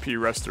some HP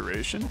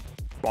restoration.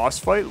 Boss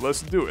fight,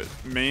 let's do it.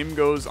 Maim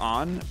goes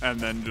on and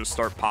then just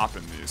start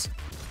popping these.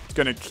 It's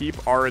gonna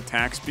keep our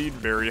attack speed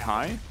very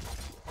high.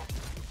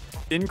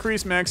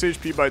 Increase max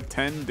HP by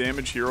 10,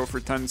 damage hero for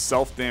 10,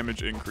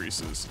 self-damage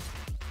increases.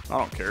 I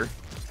don't care.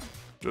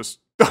 Just,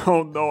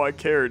 oh no, I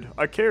cared.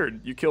 I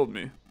cared. You killed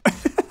me.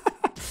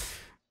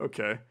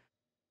 Okay.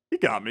 He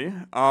got me.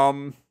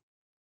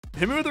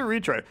 Hit me with a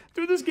retry.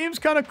 Dude, this game's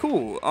kind of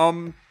cool.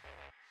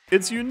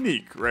 It's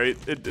unique, right?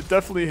 It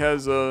definitely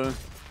has a...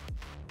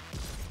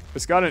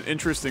 It's got an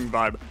interesting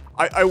vibe.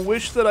 I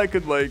wish that I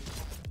could, like...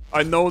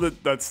 I know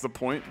that that's the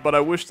point, but I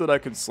wish that I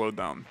could slow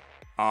down.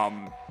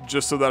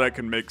 Just so that I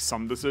can make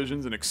some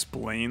decisions and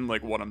explain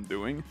like what I'm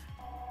doing,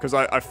 because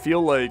I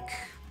feel like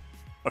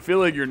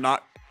you're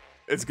not.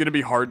 It's gonna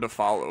be hard to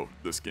follow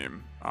this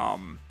game,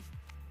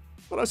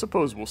 but I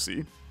suppose we'll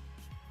see.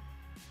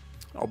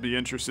 I'll be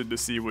interested to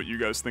see what you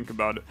guys think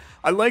about it.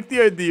 I like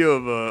the idea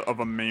of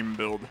a maim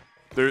build.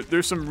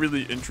 There's some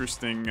really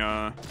interesting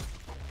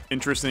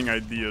interesting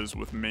ideas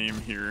with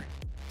Maim here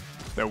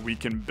that we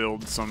can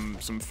build some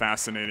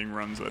fascinating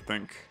runs, I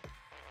think.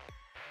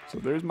 So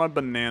there's my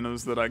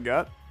bananas that I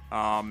got.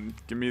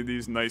 Give me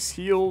these nice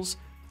heals.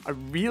 I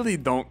really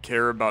don't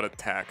care about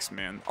attacks,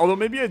 man. Although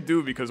maybe I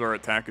do because our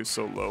attack is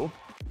so low.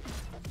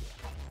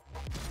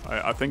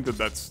 I think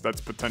that's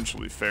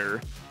potentially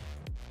fair.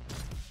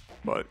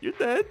 But you're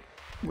dead.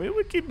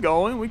 We keep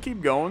going. We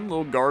keep going.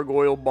 Little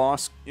gargoyle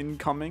boss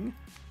incoming.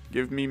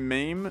 Give me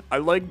Maim. I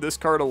like this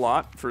card a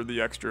lot for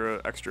the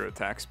extra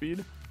attack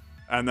speed.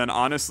 And then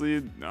honestly,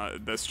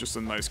 that's just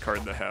a nice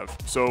card to have.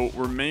 So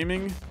we're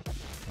maiming.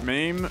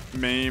 Maim,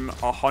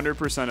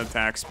 100%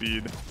 attack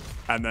speed.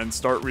 And then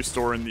start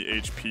restoring the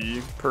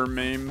HP per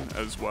Maim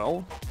as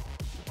well.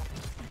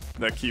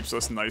 That keeps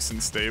us nice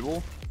and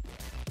stable.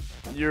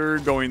 You're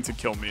going to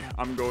kill me.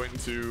 I'm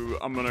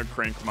gonna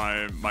crank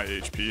my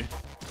HP.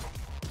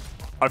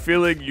 I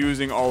feel like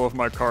using all of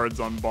my cards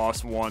on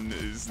boss 1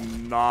 is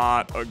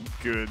not a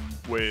good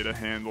way to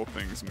handle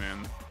things,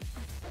 man.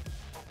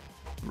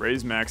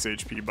 Raise max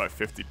HP by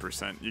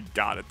 50%. You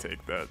gotta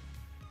take that.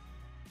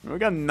 We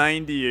got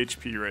 90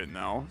 HP right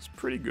now. It's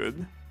pretty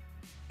good.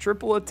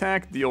 Triple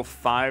attack, deal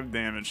 5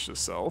 damage to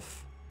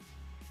self.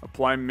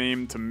 Apply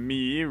Maim to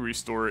me,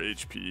 restore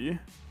HP.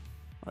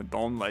 I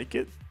don't like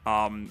it.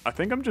 I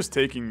think I'm just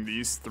taking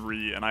these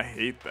 3, and I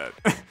hate that.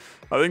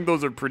 I think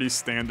those are pretty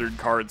standard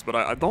cards, but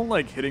I don't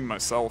like hitting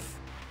myself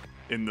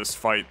in this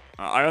fight.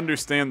 I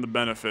understand the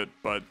benefit,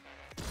 but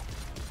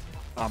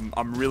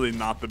I'm really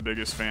not the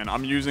biggest fan.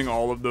 I'm using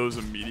all of those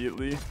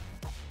immediately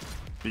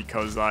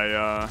because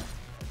I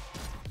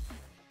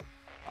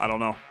don't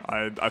know.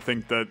 I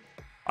think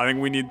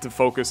we need to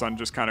focus on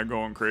just kind of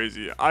going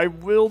crazy. I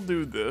will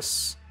do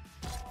this.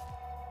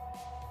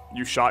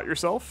 You shot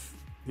yourself?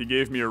 He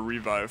gave me a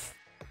revive.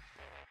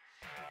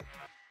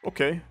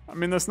 Okay, I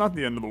mean, that's not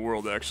the end of the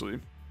world, actually.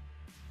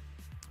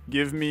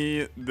 Give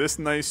me this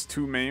nice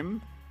 2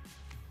 Maim,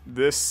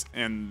 this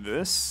and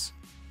this,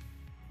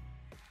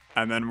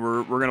 and then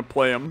we're gonna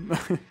play him.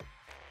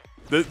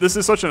 This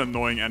is such an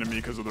annoying enemy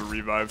because of the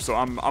revive, so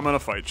I'm gonna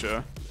fight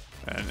you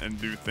and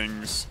do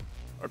things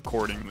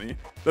accordingly.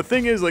 The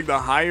thing is, like, the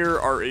higher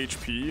our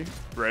HP,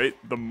 right,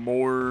 the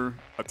more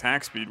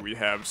attack speed we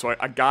have, so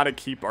I gotta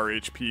keep our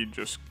HP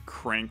just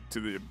cranked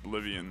to the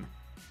oblivion.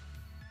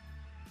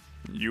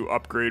 You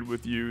upgrade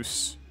with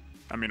use.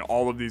 I mean,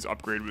 all of these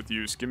upgrade with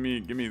use. Give me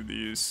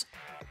these.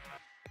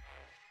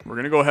 We're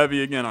gonna go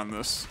heavy again on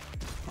this.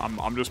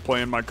 I'm just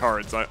playing my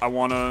cards. I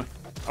wanna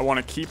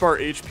keep our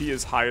HP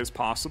as high as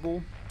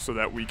possible so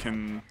that we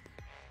can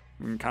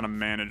kind of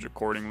manage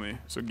accordingly.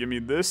 So give me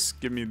this,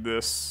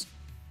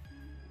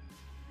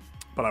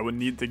 but I would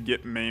need to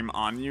get Maim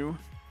on you.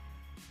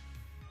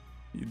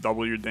 You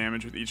double your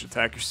damage with each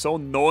attack. You're so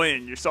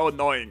annoying. You're so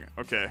annoying.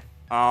 Okay.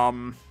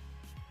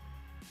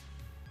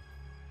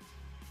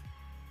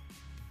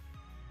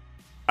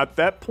 At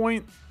that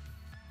point,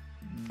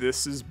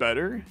 this is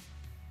better.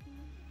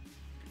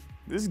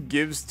 This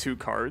gives 2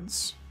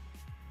 cards.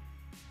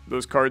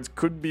 Those cards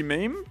could be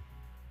Maim.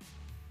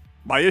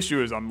 My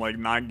issue is I'm like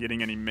not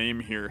getting any Maim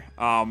here.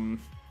 But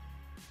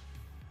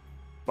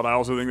I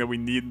also think that we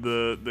need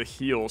the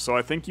heal. So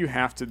I think you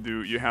have to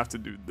do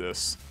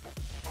this.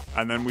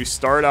 And then we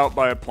start out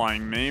by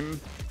applying Maim.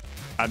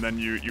 And then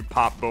you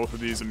pop both of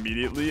these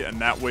immediately, and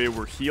that way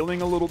we're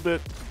healing a little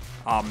bit.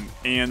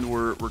 And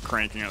we're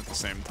cranking at the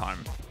same time.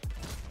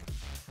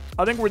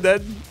 I think we're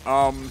dead.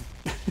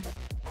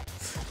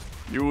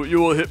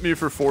 You will hit me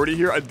for 40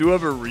 here. I do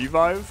have a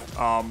revive.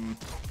 I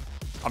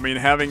mean,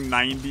 having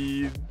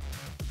 90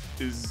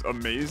 is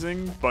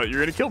amazing, but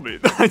you're gonna kill me.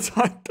 Dude, I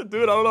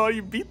don't know how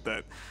you beat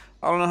that.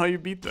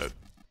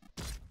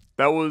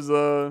 That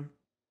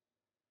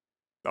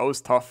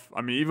was tough.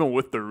 I mean, even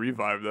with the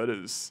revive, that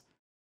is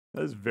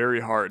very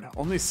hard.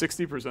 Only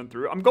 60%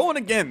 through. I'm going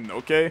again,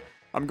 okay?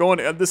 I'm going.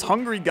 This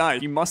hungry guy,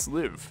 he must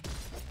live.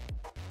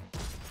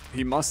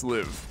 He must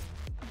live.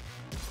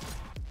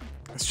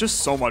 It's just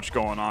so much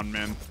going on,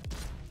 man.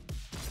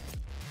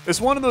 It's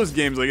one of those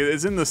games, like,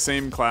 it's in the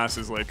same class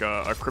as, like,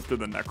 a Crypt of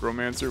the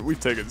Necromancer. We've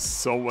taken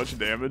so much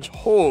damage.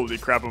 Holy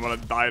crap, I'm gonna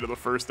die to the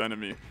first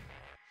enemy.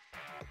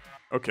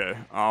 Okay,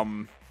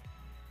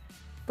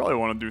 probably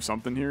want to do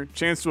something here.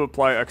 Chance to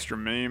apply extra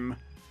Maim.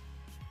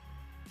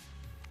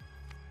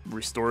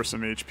 Restore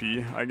some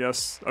HP, I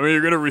guess. I mean,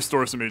 you're gonna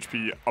restore some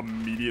HP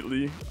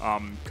immediately,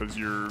 because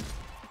you're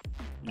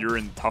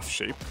in tough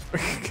shape.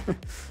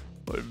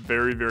 Like,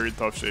 very, very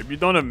tough shape. You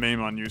don't have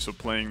Maim on you, so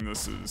playing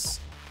this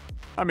is...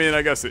 I mean,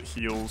 I guess it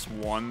heals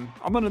 1.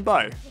 I'm gonna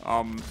die.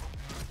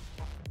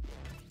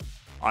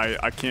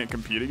 I can't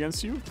compete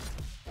against you.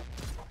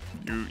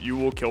 You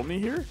will kill me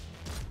here?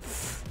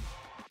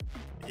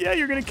 Yeah,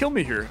 you're gonna kill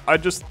me here. I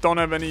just don't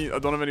have any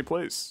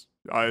plays.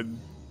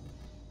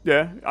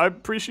 Yeah, I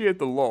appreciate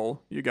the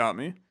lull. You got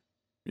me.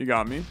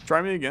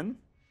 Try me again.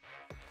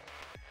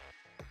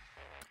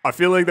 I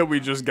feel like that we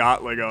just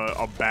got like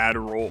a bad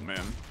roll,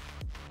 man.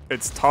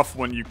 It's tough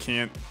when you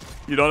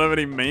don't have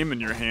any Maim in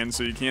your hand,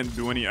 so you can't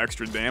do any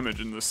extra damage,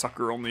 and the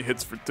sucker only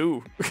hits for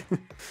 2.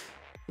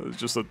 It was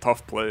just a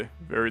tough play.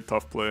 Very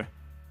tough play.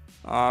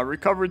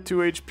 Recovered 2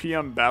 HP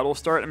on battle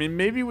start. I mean,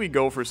 maybe we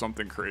go for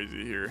something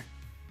crazy here.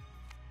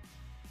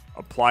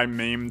 Apply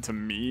maim to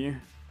me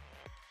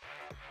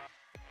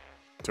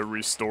to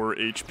restore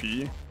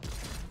HP.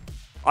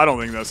 I don't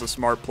think that's a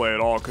smart play at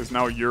all, because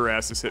now your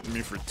ass is hitting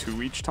me for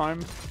 2 each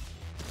time.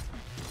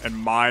 And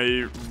my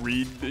your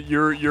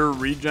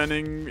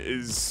regenning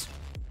is,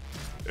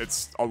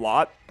 it's a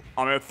lot.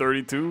 I'm at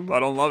 32. I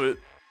don't love it.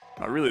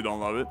 I really don't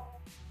love it.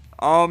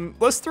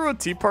 Let's throw a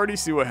tea party,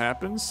 see what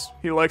happens.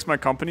 He likes my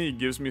company, he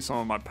gives me some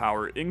of my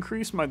power.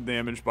 Increase my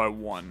damage by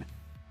 1.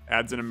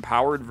 Adds an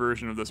empowered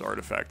version of this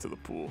artifact to the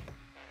pool.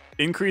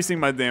 Increasing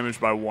my damage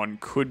by 1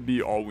 could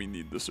be all we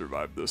need to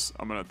survive this,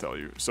 I'm gonna tell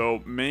you.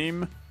 So,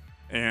 maim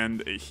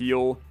and a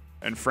heal,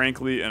 and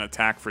frankly, an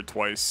attack for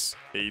twice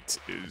 8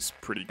 is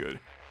pretty good.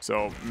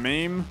 So,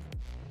 maim,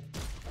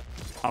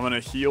 I'm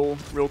gonna heal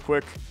real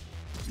quick.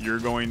 You're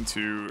going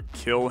to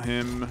kill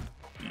him.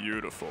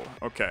 Beautiful.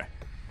 Okay.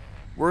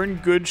 We're in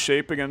good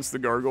shape against the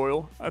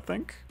gargoyle, I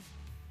think.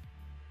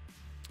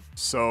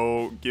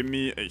 So, give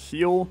me a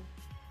heal.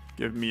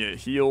 Give me a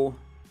heal.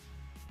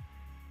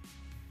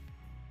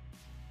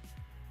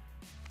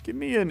 Give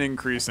me an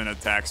increase in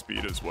attack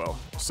speed as well.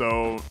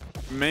 So,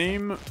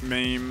 maim,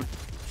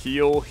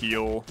 heal,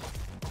 heal.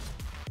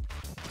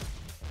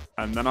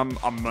 And then I'm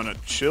gonna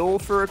chill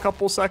for a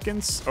couple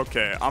seconds.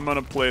 Okay, I'm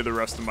gonna play the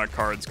rest of my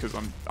cards because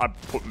I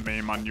put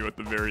maim on you at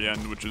the very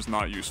end, which is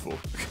not useful.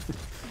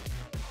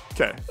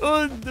 Okay,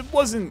 it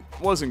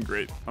wasn't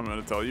great, I'm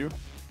gonna tell you.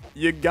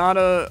 You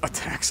gotta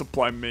attack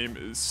supply maim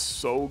is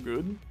so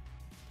good.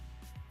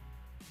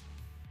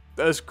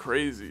 That's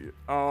crazy.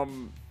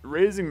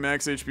 Raising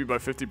max HP by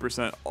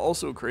 50%,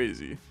 also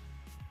crazy.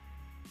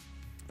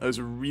 That's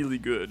really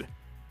good.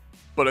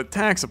 But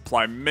attack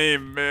supply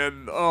maim,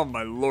 man, oh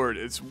my lord,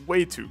 it's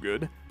way too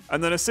good.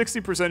 And then a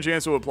 60%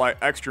 chance to apply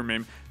extra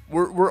maim.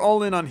 We're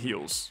all in on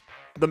heals.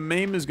 The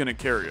maim is gonna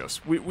carry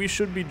us. We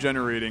should be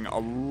generating a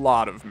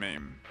lot of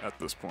maim at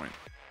this point.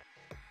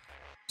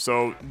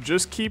 So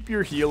just keep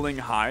your healing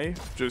high.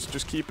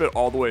 Just keep it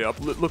all the way up.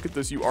 Look at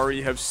this, you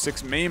already have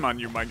 6 maim on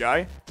you, my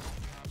guy.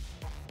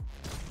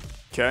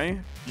 Okay,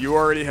 you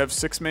already have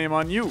 6 maim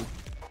on you.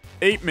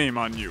 8 maim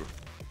on you.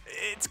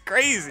 It's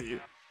crazy.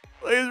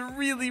 It's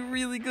really,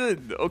 really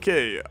good.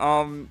 Okay,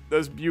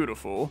 that's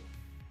beautiful.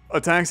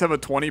 Attacks have a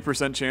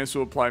 20% chance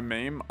to apply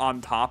maim on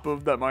top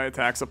of that my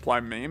attacks apply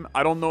maim.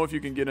 I don't know if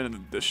you can get an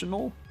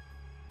additional,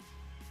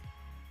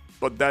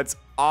 but that's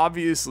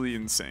obviously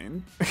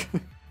insane.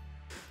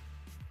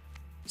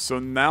 So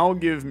now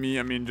give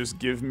me, just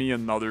give me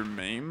another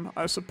maim,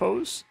 I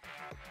suppose.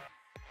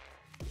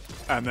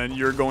 And then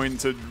you're going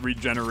to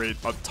regenerate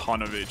a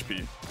ton of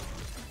HP.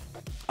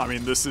 I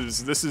mean, this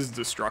is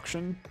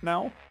destruction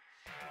now.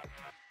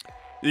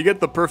 You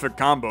get the perfect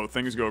combo,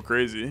 things go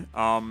crazy.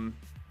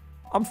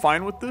 I'm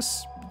fine with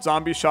this.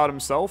 Zombie shot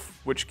himself,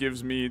 which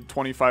gives me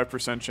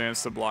 25%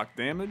 chance to block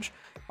damage.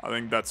 I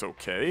think that's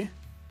okay.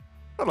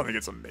 I don't think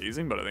it's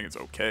amazing, but I think it's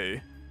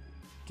okay.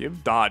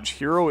 Give dodge.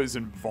 Hero is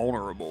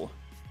invulnerable.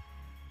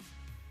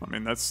 I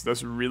mean,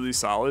 that's really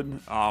solid.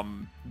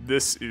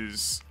 This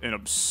is an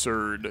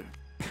absurd,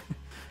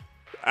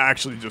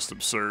 actually just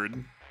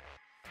absurd.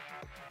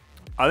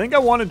 I think I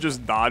want to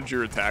just dodge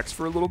your attacks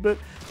for a little bit.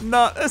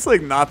 No, that's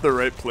like not the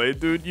right play,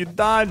 dude. You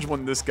dodge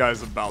when this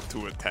guy's about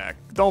to attack.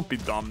 Don't be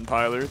dumb,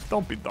 Tyler.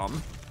 Don't be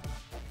dumb.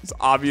 It's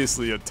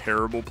obviously a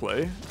terrible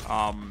play.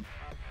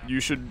 You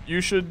should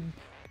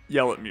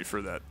yell at me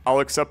for that. I'll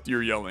accept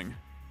your yelling.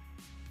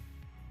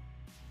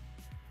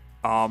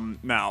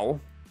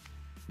 Now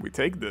we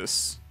take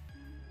this.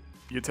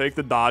 You take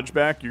the dodge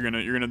back. You're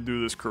gonna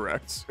do this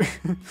correct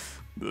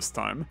this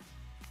time.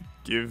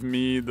 Give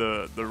me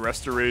the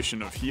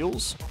restoration of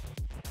heals.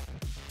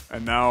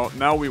 And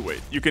now we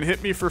wait. You can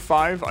hit me for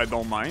 5, I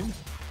don't mind.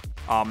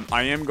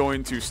 I am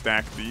going to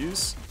stack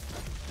these.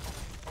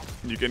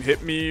 You can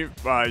hit me,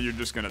 you're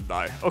just gonna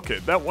die. Okay,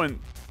 that went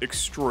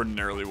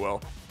extraordinarily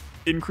well.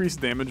 Increased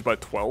damage by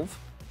 12.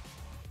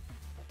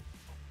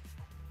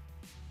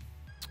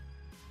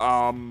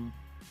 I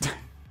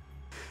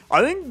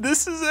think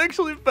this is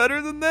actually better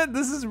than that.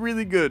 This is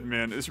really good,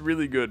 man. It's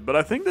really good. But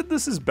I think that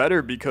this is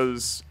better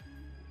because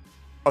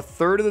a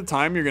third of the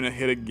time you're gonna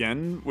hit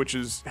again, which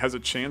has a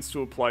chance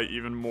to apply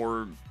even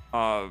more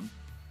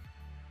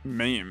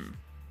maim.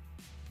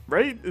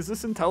 Right? Is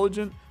this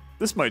intelligent?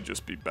 This might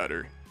just be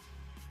better.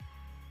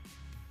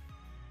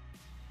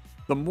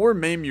 The more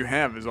maim you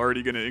have is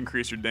already gonna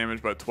increase your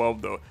damage by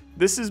 12 though.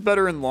 This is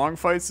better in long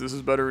fights, this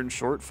is better in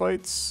short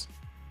fights.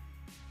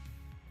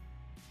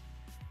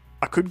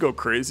 I could go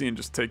crazy and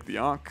just take the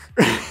Ankh.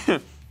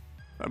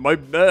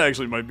 That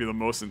actually might be the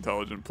most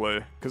intelligent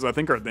play, because I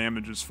think our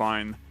damage is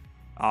fine.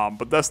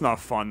 But that's not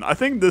fun. I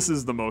think this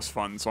is the most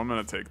fun, so I'm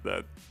going to take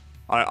that.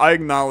 I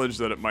acknowledge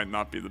that it might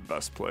not be the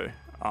best play,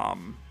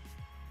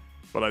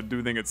 but I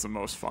do think it's the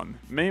most fun.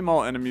 Maim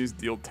all enemies,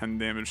 deal 10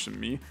 damage to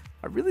me.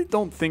 I really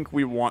don't think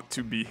we want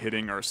to be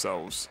hitting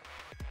ourselves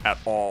at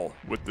all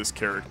with this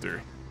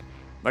character.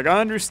 Like,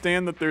 I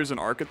understand that there's an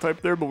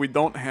archetype there, but we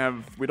don't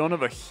have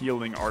a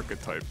healing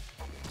archetype.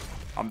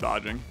 I'm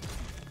dodging.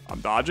 I'm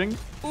dodging.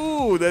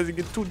 Ooh, there's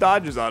get 2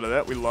 dodges out of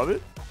that. We love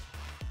it.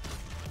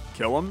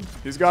 Kill him.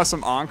 He's got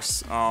some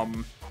onks.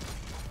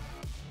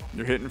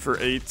 You're hitting for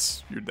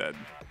 8s. You're dead.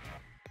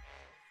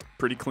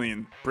 Pretty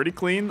clean. Pretty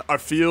clean. I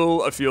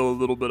feel a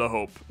little bit of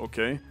hope.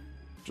 Okay,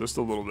 just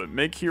a little bit.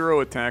 Make hero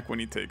attack when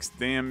he takes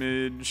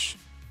damage.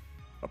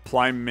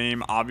 Apply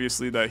maim.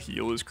 Obviously, that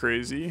heal is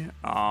crazy.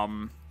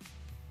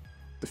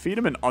 Defeat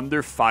him in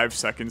under 5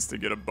 seconds to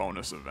get a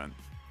bonus event.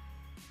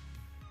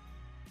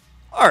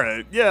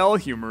 Alright, yeah, I'll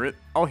humor it.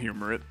 I'll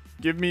humor it.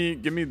 Give me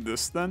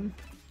this then.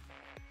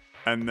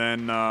 And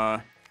then,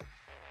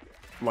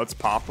 let's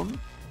pop him.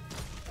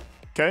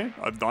 Okay,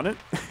 I've done it.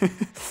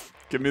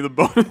 Give me the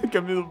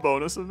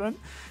bonus event.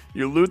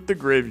 You loot the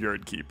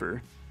Graveyard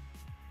Keeper.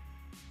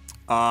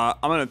 I'm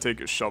gonna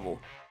take a shovel.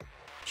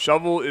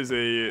 Shovel is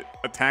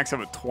attacks have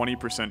a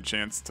 20%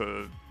 chance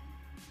to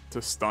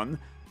stun.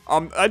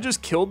 I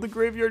just killed the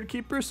Graveyard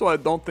Keeper, so I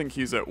don't think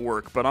he's at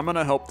work, but I'm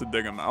gonna help to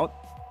dig him out.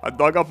 I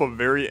dug up a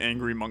very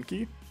angry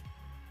monkey,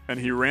 and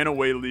he ran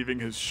away, leaving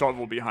his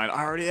shovel behind.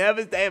 I already have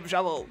his damn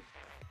shovel.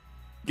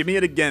 Give me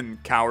it again,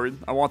 coward.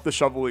 I want the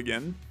shovel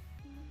again.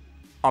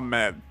 I'm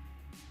mad.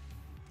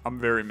 I'm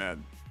very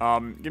mad.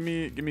 Give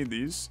me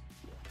these.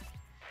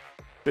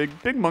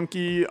 Big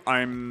monkey,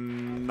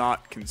 I'm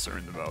not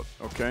concerned about,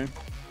 okay?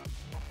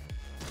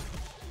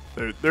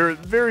 There are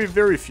very,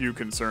 very few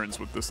concerns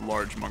with this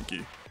large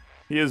monkey.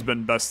 He has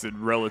been bested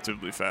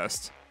relatively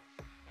fast.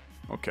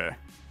 Okay.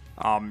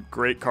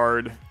 Great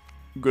card.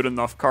 Good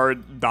enough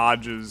card.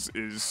 Dodges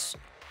is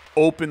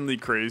openly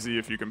crazy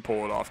if you can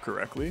pull it off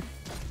correctly.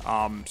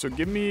 So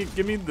give me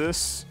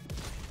this.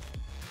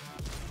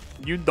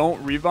 You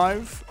don't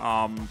revive,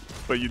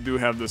 but you do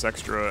have this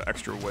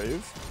extra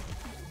wave.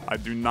 I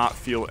do not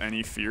feel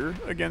any fear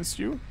against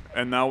you.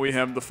 And now we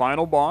have the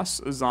final boss,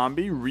 a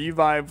zombie.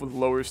 Revive with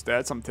lower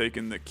stats. I'm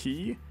taking the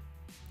key.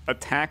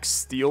 Attack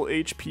steal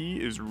HP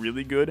is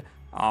really good.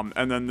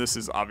 And then this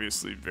is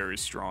obviously very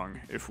strong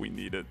if we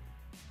need it.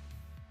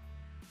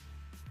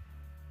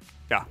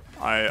 Yeah,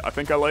 I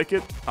think I like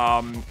it.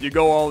 You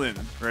go all in,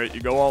 right? You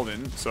go all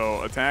in.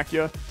 So attack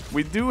ya.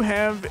 We do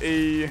have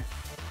a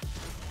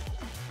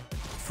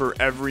for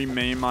every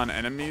maim on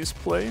enemies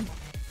play.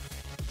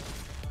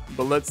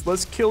 But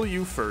let's kill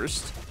you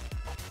first.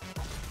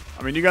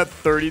 I mean, you got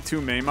 32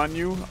 maim on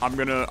you. I'm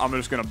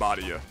just gonna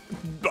body you.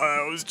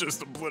 That was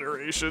just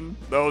obliteration.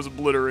 That was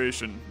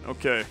obliteration.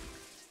 Okay,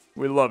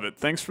 we love it.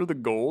 Thanks for the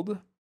gold,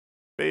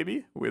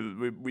 baby.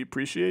 We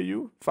appreciate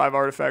you. 5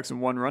 artifacts in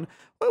 1 run.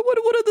 What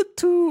are the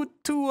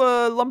two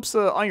lumps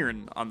of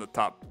iron on the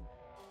top?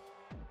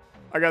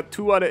 I got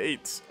 2 out of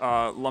 8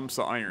 lumps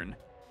of iron.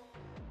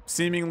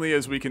 Seemingly,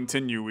 as we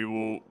continue, we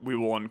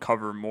will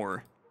uncover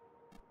more.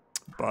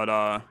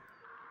 But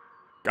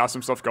got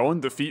some stuff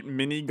going. Defeat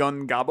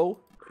Minigun Gabo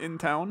in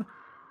town.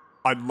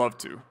 I'd love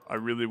to. I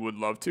really would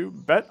love to.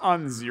 Bet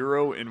on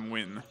 0 and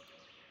win.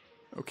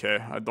 Okay,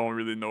 I don't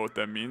really know what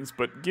that means,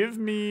 but give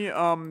me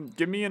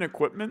an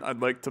equipment.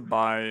 I'd like to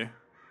buy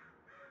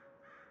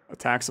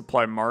attack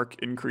supply mark,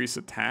 increase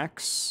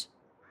attacks.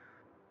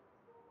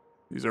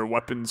 These are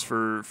weapons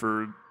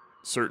for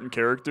certain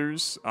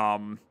characters.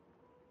 I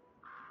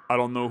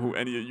don't know who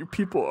any of you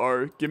people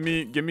are. Give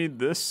me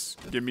this.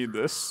 Give me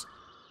this.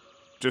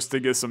 Just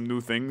to get some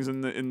new things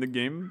in the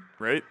game,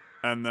 right?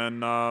 And then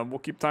we'll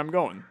keep time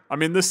going. I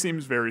mean, this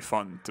seems very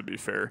fun, to be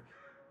fair.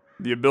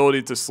 The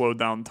ability to slow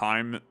down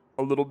time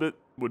a little bit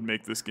would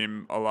make this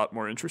game a lot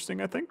more interesting,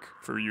 I think,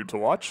 for you to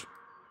watch.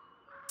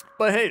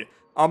 But hey,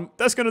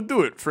 that's gonna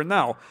do it for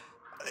now.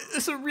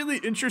 It's a really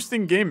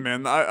interesting game,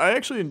 man. I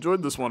actually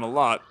enjoyed this one a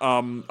lot.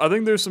 I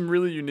think there's some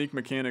really unique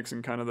mechanics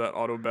and kind of that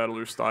auto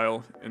battler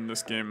style in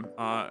this game,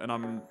 and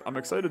I'm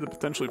excited to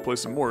potentially play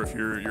some more if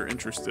you're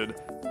interested.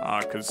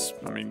 Because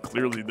I mean,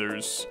 clearly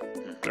there's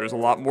a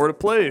lot more to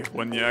play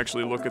when you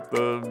actually look at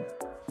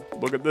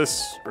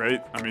this,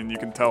 right? I mean, you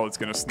can tell it's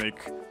gonna snake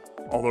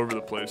all over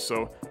the place.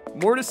 So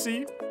more to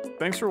see.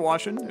 Thanks for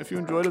watching. If you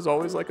enjoyed, as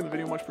always, liking the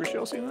video, much appreciated.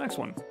 I'll see you in the next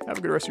one. Have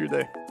a good rest of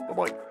your day. Bye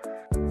bye.